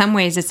think in some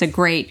ways it's a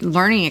great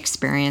learning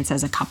experience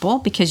as a couple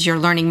because you're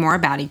learning more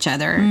about each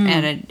other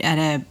at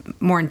a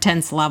more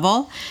intense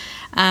level.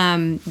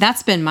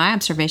 That's been my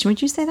observation.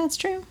 Would you say that's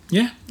true?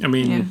 Yeah, I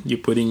mean, you're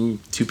putting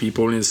two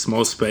people in a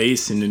small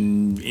space in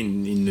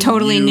a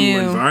totally new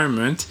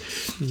environment,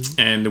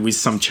 and with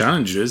some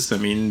challenges. I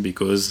mean,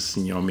 because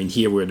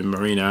here we're at the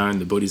marina and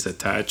the boat is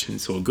attached and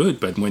it's all good.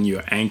 But when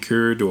you're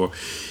anchored, or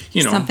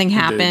something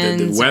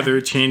happens, the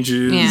weather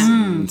changes,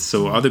 and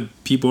so other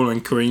people are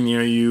anchoring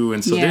near you,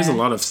 and so there's a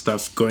lot of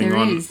stuff going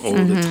on all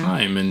the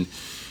time,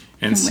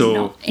 and so we're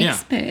not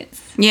experts.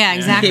 Yeah,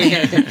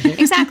 exactly.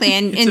 Exactly.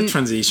 And it's a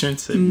transition.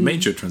 It's a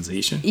major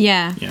transition.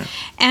 Yeah.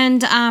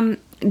 And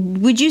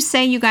would you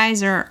say you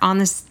guys are on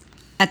this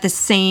at the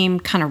same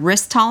kind of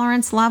risk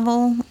tolerance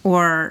level,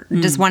 or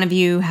does one of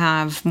you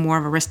have more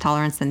of a risk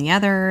tolerance than the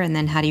other? And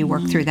then how do you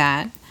work through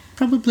that?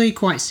 Probably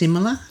quite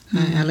similar,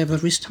 our level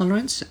of risk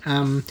tolerance.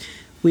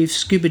 We've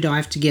scuba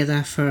dived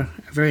together for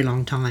a very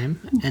long time.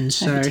 And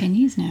so Over 10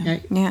 years now.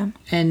 Yeah.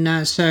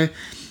 And so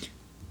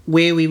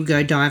where we would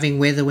go diving,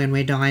 weather when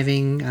we're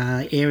diving,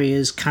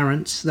 areas,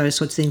 currents, those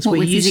sorts of things. What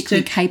we're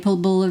physically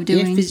capable of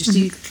doing.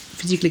 Yeah,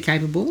 physically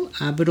capable,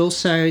 but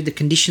also the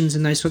conditions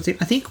and those sorts of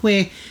things. I think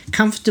we're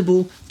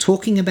comfortable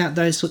talking about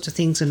those sorts of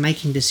things and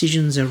making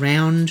decisions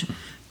around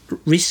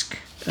risk.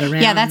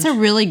 Yeah, that's a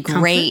really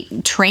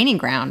great training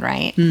ground,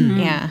 right?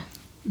 Yeah.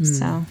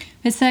 So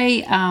Let's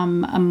say a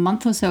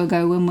month or so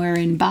ago when we were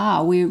in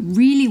Bar, we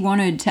really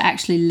wanted to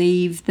actually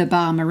leave the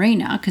Bar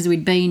Marina because we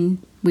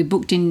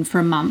booked in for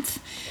a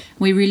month.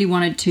 We really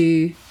wanted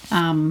to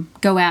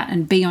go out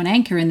and be on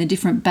anchor in the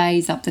different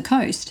bays up the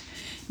coast,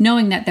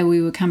 knowing that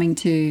we were coming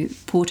to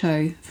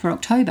Porto for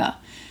October.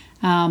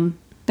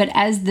 But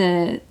as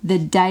the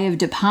day of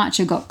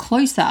departure got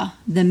closer,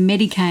 the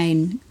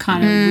Medicane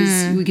kind of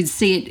was, we could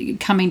see it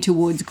coming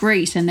towards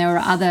Greece, and there were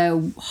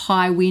other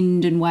high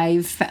wind and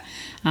wave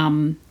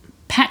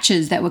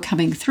patches that were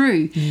coming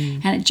through.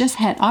 And it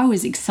just I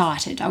was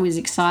excited,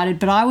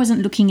 but I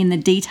wasn't looking in the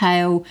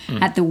detail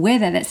at the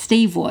weather that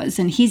Steve was,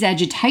 and his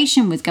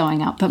agitation was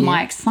going up, but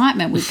my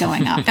excitement was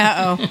going up.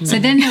 So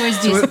then there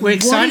was this, we're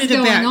excited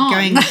what is going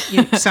on?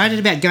 excited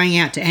about going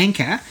out to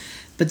anchor,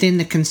 but then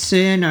the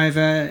concern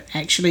over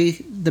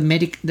actually the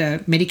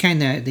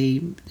Medicane,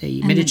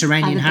 the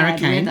Mediterranean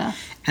hurricane,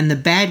 and the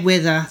bad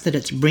weather that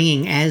it's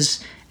bringing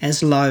as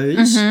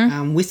lows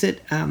with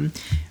it,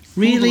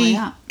 really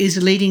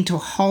is leading to a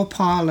whole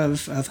pile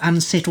of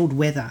unsettled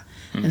weather.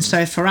 And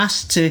so for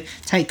us to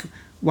take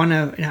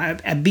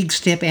a big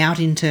step out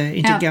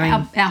into going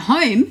our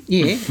home,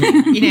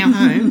 in our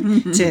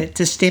home,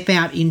 to step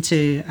out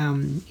into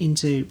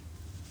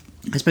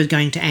I suppose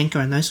going to anchor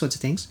and those sorts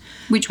of things,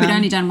 which we'd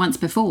only done once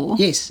before.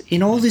 Yes,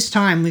 in all this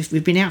time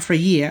we've been out for a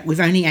year, we've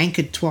only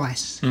anchored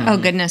twice. Oh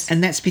goodness!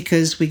 And that's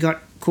because we got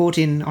caught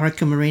in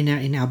Orica Marina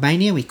in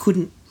Albania. We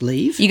couldn't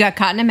leave. You got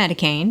caught in a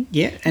Medicane.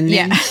 Yeah, and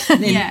then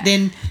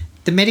then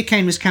the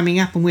Medicane was coming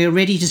up, and we were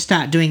ready to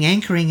start doing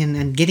anchoring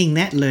and getting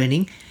that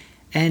learning.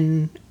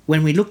 And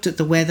when we looked at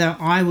the weather,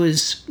 I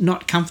was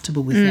not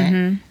comfortable with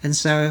that, and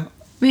so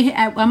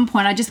at one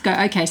point I just go,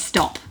 okay,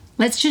 stop.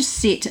 Let's just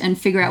sit and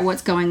figure out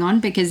what's going on,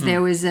 because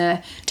there was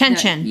a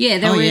tension.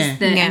 There was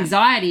the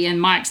anxiety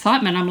and my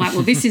excitement. I'm like,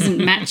 well, this isn't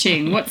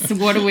matching.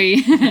 What are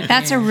we?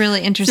 That's a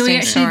really interesting story. So we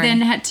actually story.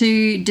 then had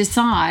to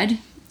decide,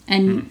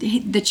 and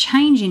the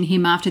change in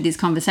him after this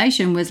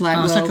conversation was like,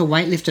 it's like a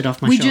weight lifted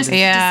off my we shoulders. just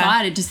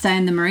decided to stay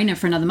in the marina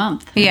for another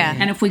month. Yeah.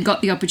 And if we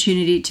got the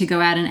opportunity to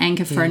go out and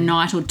anchor for a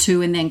night or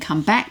two and then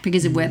come back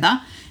because of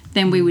weather,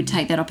 then we would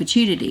take that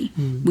opportunity.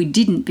 We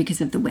didn't because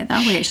of the weather.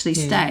 We actually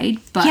stayed.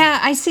 But Yeah,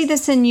 I see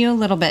this in you a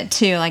little bit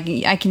too. Like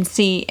I can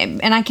see,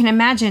 and I can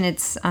imagine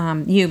it's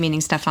you,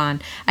 meaning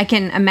Stefan. I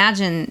can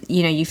imagine,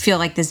 you feel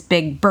like this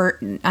big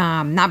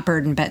not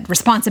burden, but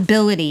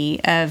responsibility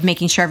of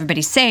making sure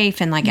everybody's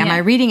safe. And like, am I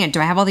reading it? Do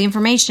I have all the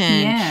information?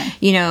 Yeah.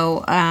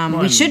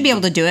 We should be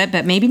able to do it,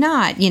 but maybe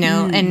not.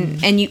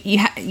 And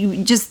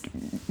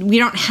we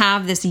don't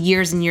have this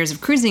years and years of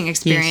cruising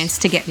experience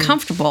to get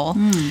comfortable.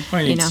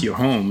 Well, it's your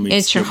home.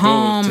 It's your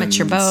home, boat, it's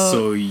your boat.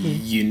 So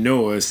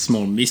a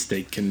small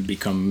mistake can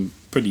become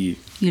pretty.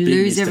 You big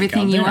lose mistake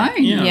everything out you there.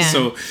 own. Yeah. Yeah.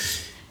 So,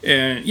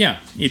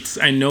 it's.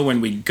 I know when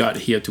we got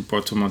here to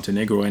Porto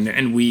Montenegro,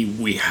 and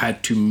we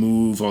had to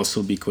move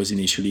also because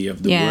initially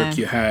of the work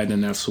you had,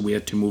 and also we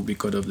had to move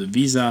because of the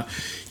visa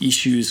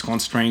issues,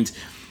 constraints.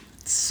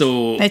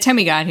 So by the time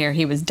we got here,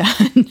 he was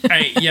done.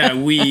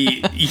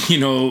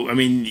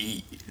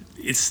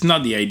 it's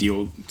not the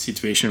ideal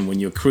situation when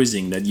you're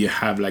cruising that you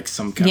have like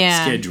some kind of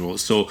schedule.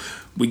 So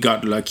we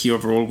got lucky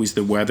overall with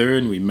the weather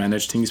and we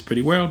managed things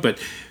pretty well. But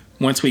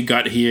once we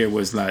got here, it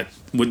was like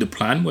what the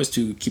plan was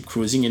to keep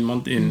cruising in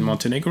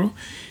Montenegro,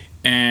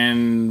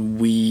 and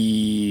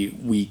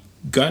we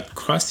got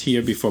crossed here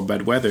before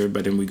bad weather,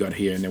 but then we got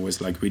here and it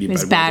was like really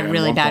bad weather.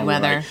 Really bad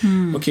weather.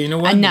 Like, okay, you know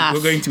what? Enough.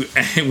 We're going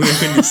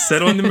to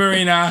settle in the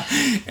marina,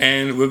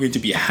 and we're going to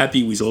be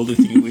happy with all the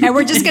things. And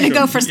we're just going to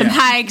go for some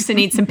hikes and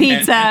eat some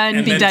pizza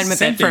and be done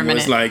with it for a minute.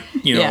 Was like,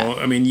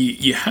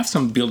 you have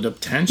some build-up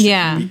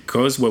tension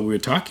because what we're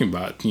talking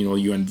about,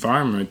 your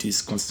environment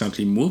is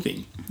constantly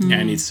moving,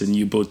 and it's a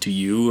new boat to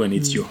you, and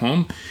it's your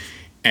home.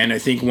 And I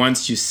think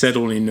once you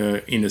settle in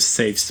a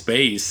safe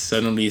space,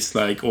 suddenly it's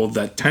like all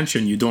that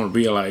tension you don't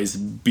realize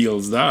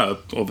builds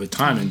up over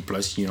time, and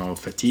plus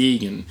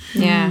fatigue, and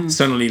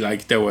suddenly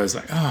like there was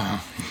like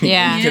you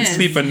can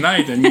sleep at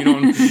night and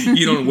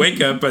you don't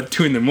wake up at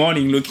 2 a.m.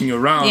 looking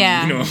around,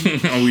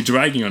 are we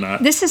dragging or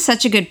not? This is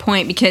such a good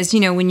point because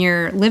when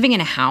you're living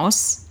in a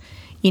house,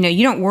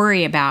 you don't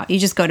worry about, you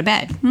just go to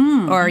bed,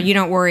 or you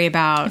don't worry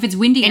about if it's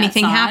windy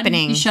anything outside,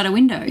 happening. You shut a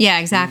window. Yeah,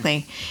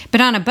 exactly.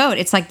 But on a boat,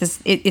 it's like this.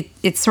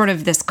 It's sort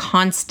of this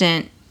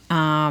constant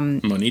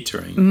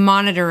monitoring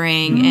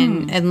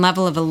and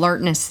level of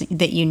alertness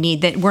that you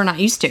need that we're not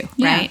used to,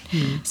 right?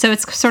 So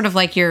it's sort of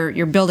like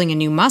you're building a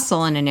new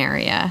muscle in an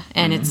area,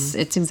 and it's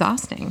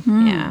exhausting.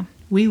 Yeah,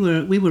 we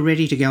were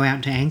ready to go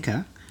out to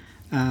anchor,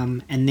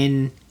 and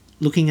then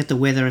looking at the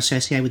weather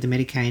associated with the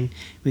Medicane,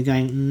 we're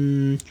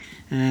going,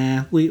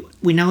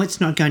 we know it's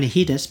not going to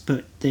hit us,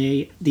 but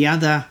the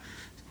other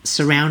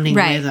surrounding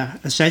weather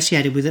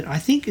associated with it, I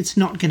think it's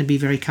not going to be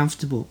very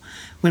comfortable.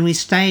 When we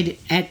stayed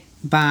at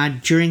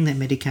Bard during that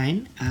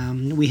Medicane,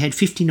 we had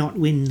 50-knot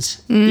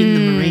winds in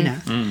the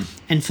marina,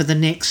 and for the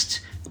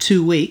next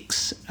 2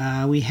 weeks,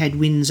 we had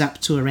winds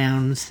up to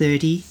around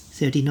 30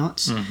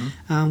 knots,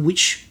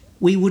 which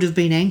we would have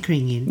been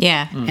anchoring in.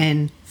 Yeah.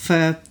 And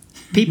for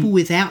people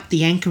without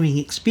the anchoring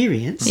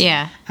experience,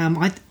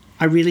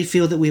 I really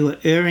feel that we were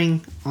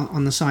erring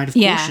on the side of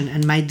caution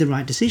and made the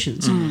right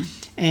decisions.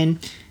 And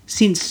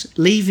since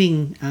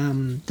leaving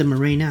the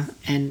marina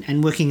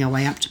and working our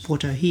way up to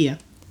Porto here,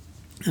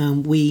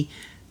 we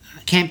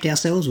camped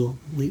ourselves, or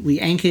we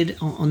anchored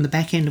on the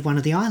back end of one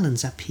of the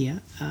islands up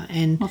here.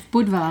 And Off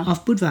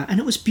Budva. And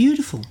it was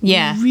beautiful.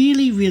 Yeah. We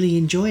really, really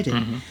enjoyed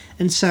it.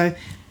 And so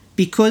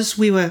because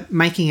we were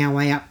making our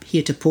way up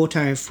here to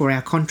Porto for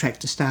our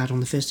contract to start on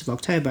the 1st of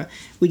October,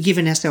 we'd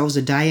given ourselves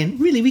a day, and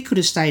really we could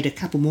have stayed a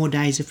couple more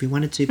days if we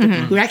wanted to,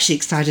 but we're actually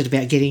excited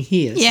about getting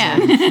here.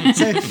 Yeah.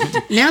 So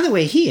now that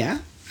we're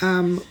here,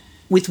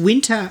 with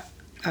winter,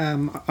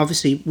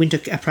 obviously winter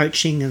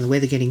approaching and the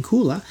weather getting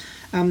cooler,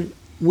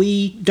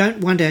 we don't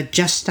want to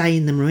just stay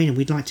in the marina.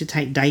 We'd like to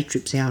take day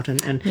trips out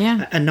and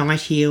a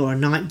night here or a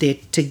night there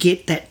to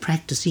get that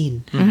practice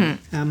in.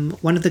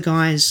 One of the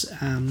guys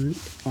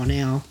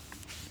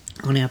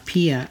on our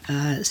pier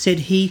said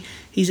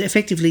he's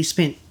effectively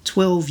spent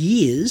 12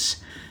 years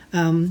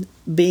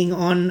being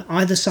on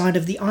either side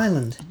of the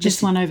island.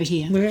 Just one over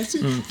here.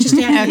 Just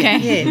out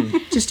here. Yeah,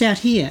 just out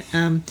here.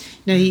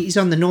 He's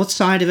on the north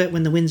side of it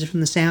when the winds are from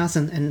the south,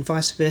 and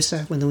vice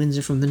versa when the winds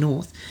are from the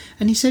north.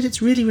 And he said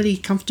it's really, really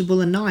comfortable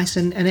and nice,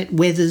 and it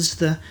weathers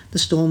the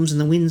storms and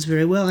the winds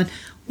very well. And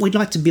we'd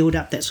like to build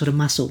up that sort of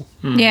muscle.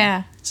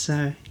 Yeah.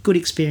 So good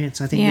experience,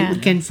 I think, we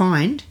can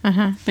find.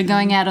 But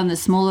going out on the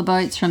smaller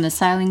boats from the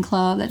sailing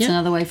club, that's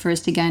another way for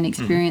us to gain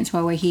experience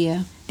while we're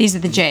here. These are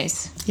the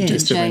J's. Yeah.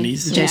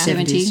 J70s.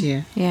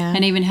 J70. Yeah.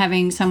 And even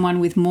having someone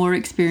with more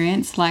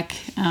experience, like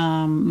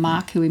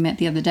Mark, who we met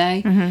the other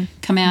day,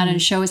 come out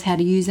and show us how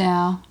to use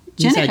our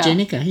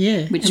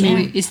Jenica, which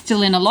is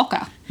still in a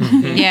locker.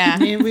 Yeah.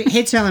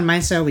 Head sail and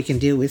mainsail we can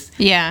deal with.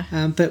 Yeah.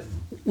 But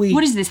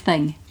what is this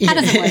thing? How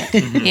does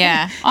it work?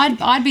 Yeah.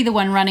 I'd be the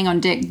one running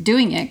on deck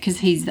doing it because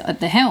he's at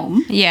the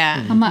helm.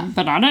 Yeah. I'm like,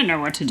 but I don't know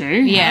what to do.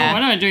 Yeah. Why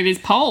do I do this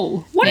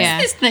pole? What is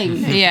this thing?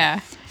 Yeah.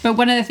 But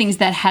one of the things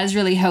that has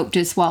really helped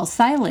us while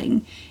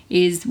sailing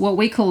is what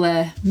we call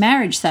a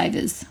marriage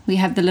savers. We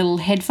have the little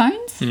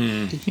headphones.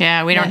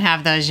 Yeah, we don't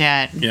have those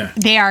yet. Yeah.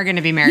 They are going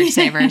to be marriage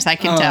savers, I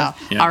can tell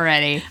Yeah.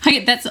 already.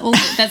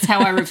 That's how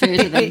I refer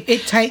to them.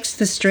 It takes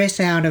the stress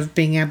out of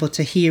being able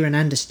to hear and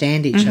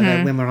understand each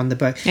other when we're on the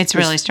boat. It's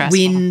really There's stressful.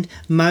 Wind,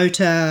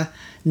 motor,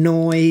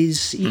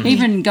 noise.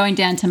 Even going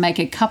down to make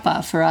a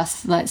cuppa for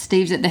us, like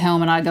Steve's at the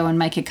helm and I go and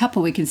make a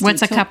cuppa, we can still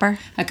What's a talk. cuppa?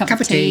 A cup Cup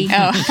of tea.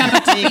 Oh. Cup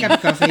of tea, cup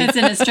of coffee. It's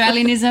an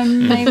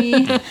Australianism, maybe.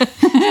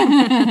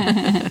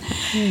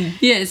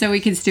 Yeah, so we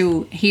can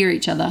still hear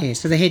each other. Yeah,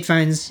 so the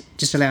headphones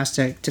just allow us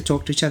to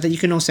talk to each other. You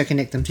can also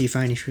connect them to your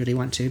phone if you really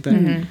want to, but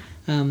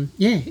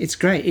yeah, it's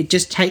great. It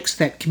just takes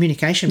that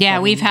communication. Yeah,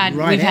 problem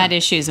we've had out.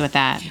 issues with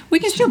that. We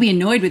can still be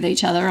annoyed with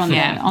each other on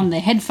Yeah. the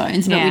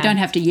headphones, but Yeah. we don't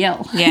have to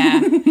yell.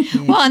 Yeah.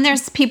 Well, and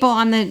there's people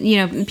on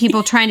the,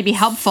 people trying to be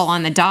helpful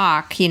on the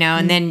dock,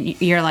 and then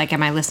you're like,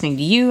 am I listening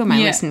to you? Am I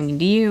Yeah. listening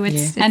to you?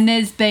 It's And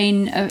there's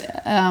been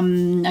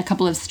a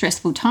couple of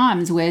stressful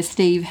times where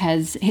Steve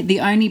has the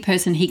only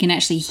person he can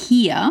actually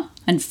hear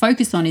and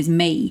focus on is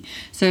me.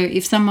 So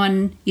if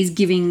someone is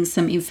giving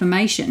some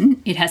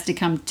information, it has to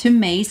come to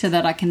me so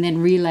that I can then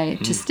relay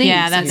it to Steve.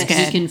 Yeah, that's so that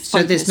he good. can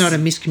So there's focus. not a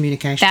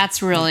miscommunication.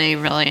 That's really,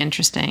 really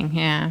interesting.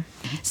 Yeah.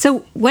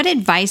 So, what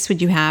advice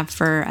would you have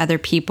for other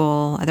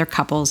people, other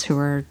couples who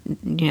are,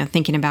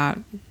 thinking about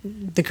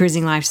the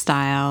cruising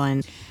lifestyle?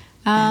 And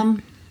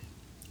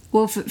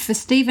Well, for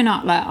Steve and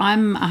I, like,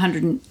 I'm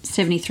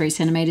 173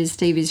 centimetres.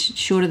 Steve is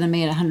shorter than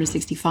me at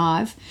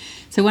 165.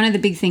 So one of the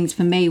big things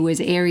for me was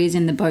areas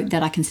in the boat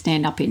that I can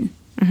stand up in.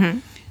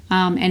 And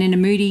in a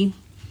Moody,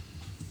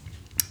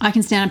 I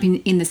can stand up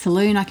in the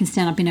saloon. I can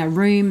stand up in our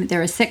room.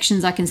 There are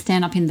sections I can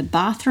stand up in the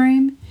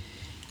bathroom.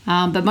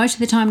 But most of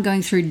the time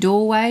going through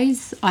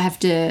doorways, I have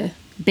to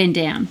bend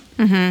down.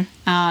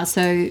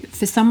 So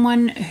for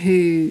someone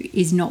who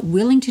is not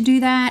willing to do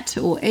that,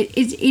 or it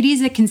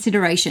is a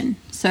consideration.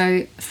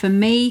 So for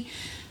me,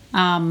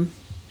 I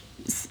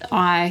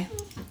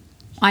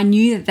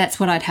knew that that's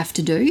what I'd have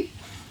to do.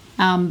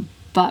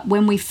 But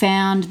when we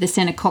found the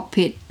centre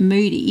cockpit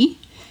Moody,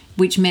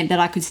 which meant that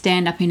I could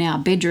stand up in our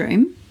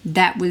bedroom,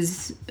 that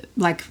was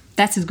like,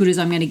 that's as good as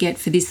I'm going to get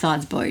for this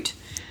size boat.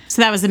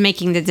 so that was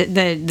making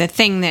the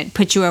thing that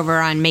put you over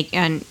on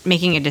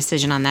making a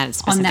decision on that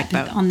specific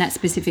boat. On that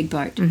specific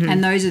boat.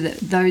 And those are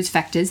those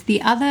factors.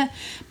 The other,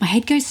 my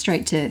head goes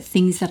straight to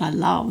things that I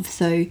love.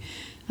 So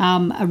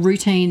a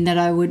routine that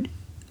I would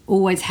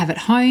always have at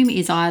home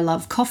is I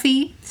love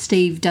coffee.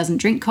 Steve doesn't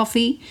drink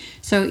coffee.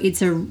 So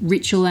it's a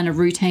ritual and a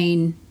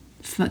routine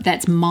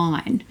that's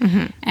mine.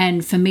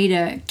 And for me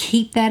to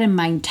keep that and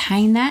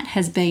maintain that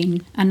has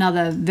been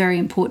another very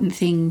important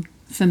thing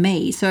for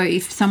me. So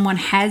if someone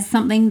has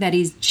something that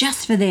is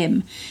just for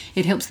them,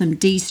 it helps them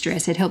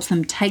de-stress, it helps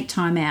them take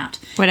time out.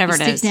 Whatever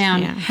You it is, sit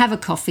down, yeah. have a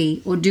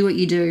coffee, or do what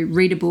you do,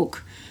 read a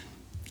book.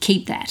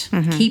 Keep that.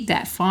 Keep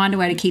that. Find a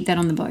way to keep that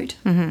on the boat.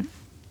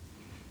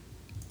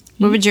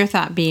 What would your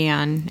thought be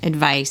on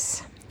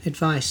advice?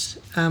 Advice.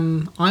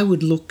 I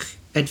would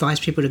advise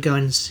people to go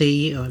and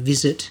see or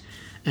visit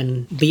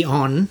and be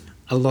on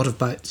a lot of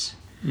boats.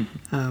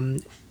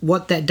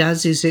 What that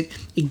does is it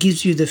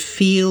gives you the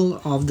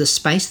feel of the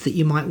space that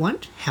you might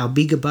want, how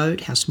big a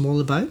boat, how small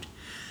a boat.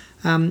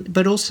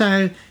 But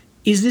also,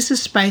 is this a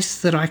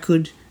space that I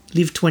could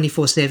live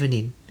 24/7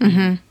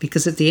 in?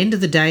 Because at the end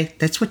of the day,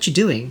 that's what you're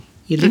doing.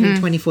 You're living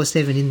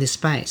 24/7 in this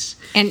space.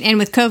 And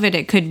with COVID,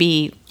 it could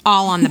be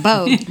all on the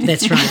boat.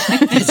 That's right.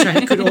 That's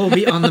right. It could all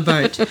be on the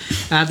boat.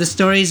 The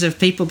stories of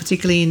people,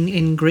 particularly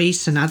in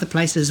Greece and other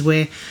places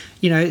where,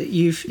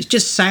 you've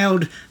just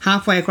sailed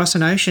halfway across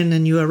an ocean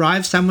and you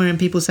arrive somewhere and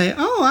people say,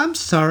 "Oh, I'm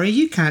sorry,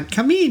 you can't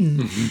come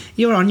in.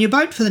 You're on your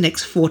boat for the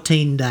next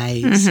 14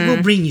 days.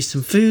 We'll bring you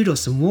some food or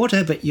some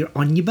water, but you're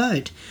on your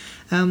boat."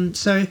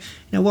 So,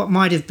 what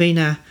might have been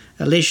a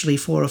leisurely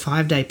 4 or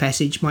 5 day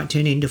passage might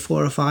turn into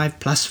 4 or 5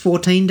 plus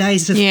 14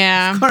 days of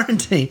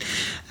quarantine.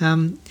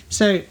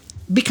 So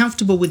be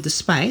comfortable with the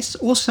space.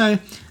 Also,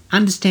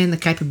 understand the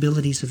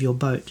capabilities of your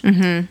boat.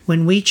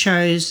 When we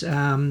chose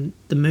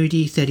the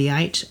Moody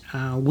 38,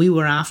 we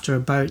were after a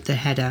boat that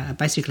had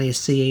basically a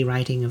CE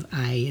rating of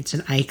A. It's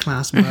an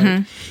A-class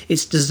boat.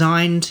 It's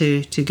designed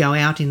to go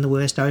out in the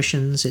worst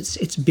oceans.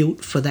 It's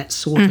built for that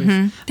sort of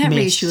That mess.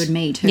 reassured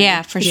me too.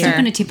 Yeah, for It's sure. not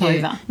going to tip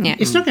over. Yeah.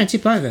 It's not going to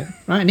tip over,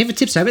 right? It never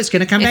tips over. It's going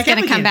to come It's back up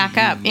going to come again. back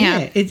up.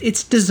 Yeah.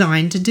 It's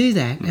designed to do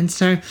that. And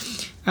so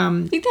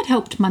I think that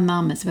helped my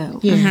mum as well.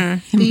 yeah.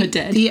 And my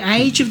dad. The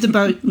age of the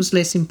boat was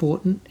less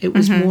important. It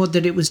was more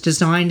that it was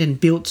designed and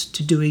built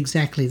to do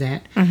exactly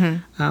that.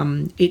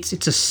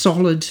 It's a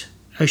solid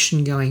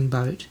ocean-going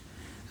boat.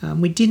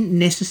 We didn't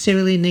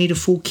necessarily need a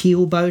full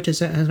keel boat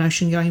as an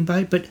ocean-going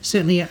boat, but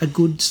certainly a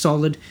good,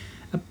 solid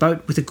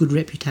boat with a good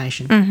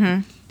reputation.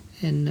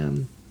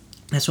 And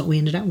that's what we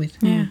ended up with.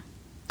 Yeah.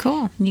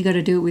 Cool. And you got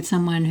to do it with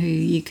someone who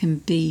you can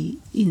be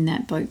in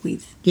that boat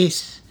with.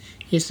 Yes,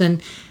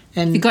 and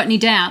If you got any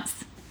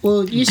doubts,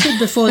 well, you said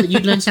before that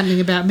you'd learned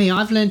something about me.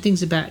 I've learned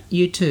things about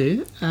you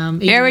too.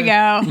 Here we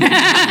go.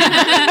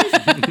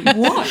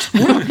 what?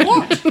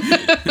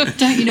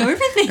 Don't you know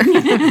everything?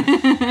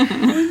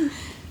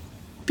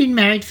 been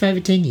married for over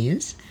 10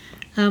 years.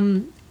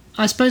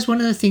 I suppose one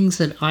of the things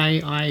that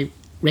I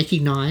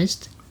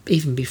recognised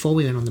even before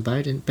we went on the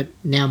boat, but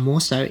now more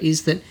so,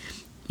 is that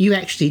you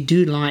actually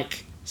do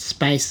like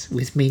space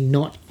with me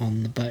not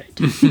on the boat.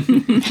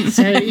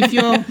 So if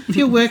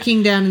you're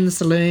working down in the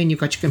saloon, you've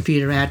got your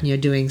computer out and you're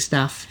doing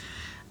stuff,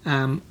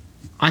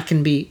 I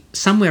can be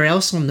somewhere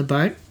else on the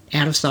boat,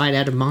 out of sight,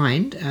 out of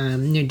mind,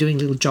 doing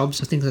little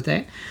jobs or things like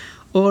that.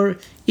 Or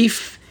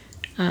if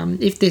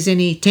there's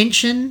any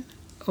tension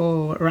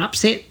or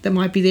upset that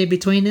might be there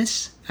between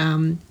us,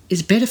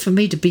 it's better for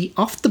me to be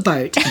off the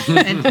boat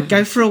and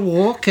go for a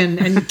walk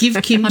and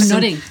give Kim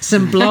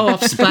some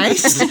blow-off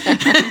space.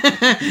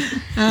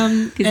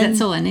 Because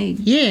that's all I need.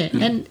 Yeah,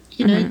 and,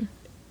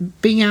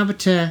 being able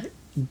to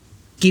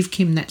give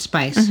Kim that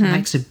space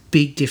makes a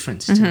big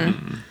difference to me.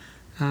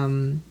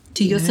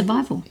 To your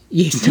survival.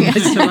 Yes, to my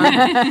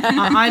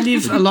survival. I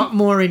live a lot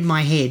more in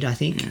my head, I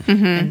think,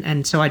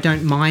 and so I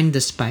don't mind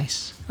the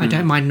space. I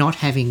don't mind not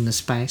having the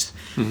space,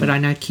 but I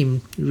know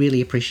Kim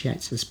really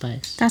appreciates the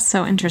space. That's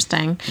so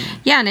interesting.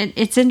 Yeah, and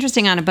it's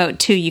interesting on a boat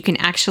too. You can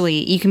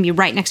be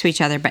right next to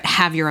each other, but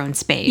have your own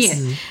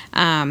space.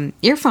 Yes.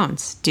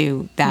 Earphones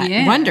do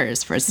that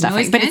wonders for stuff.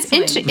 Noise but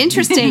cancelling. It's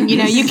interesting.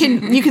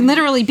 You can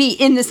literally be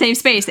in the same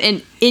space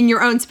and in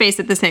your own space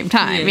at the same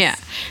time. Yes.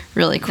 Yeah,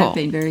 really cool. That's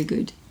been very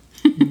good.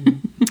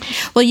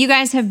 Well, you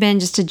guys have been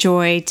just a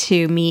joy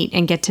to meet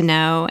and get to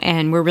know,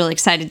 and we're really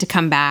excited to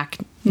come back.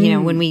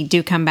 When we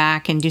do come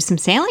back and do some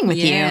sailing with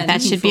you,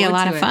 that should be a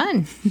lot of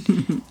fun.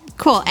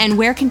 Cool. And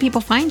where can people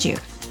find you?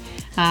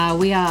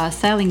 We are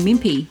Sailing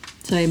Mimpy.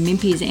 So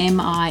Mimpy is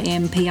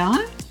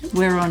MIMPI.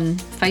 We're on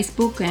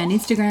Facebook and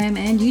Instagram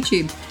and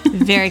YouTube.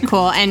 Very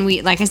cool. And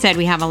we, like I said,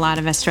 we have a lot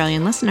of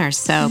Australian listeners,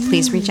 so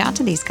please reach out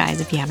to these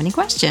guys if you have any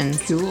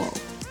questions. Cool.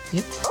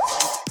 Yep.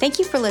 Thank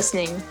you for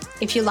listening.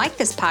 If you like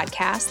this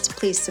podcast,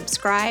 please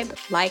subscribe,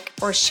 like,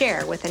 or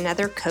share with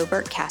another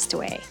Covert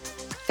Castaway.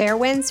 Fair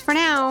winds for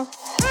now.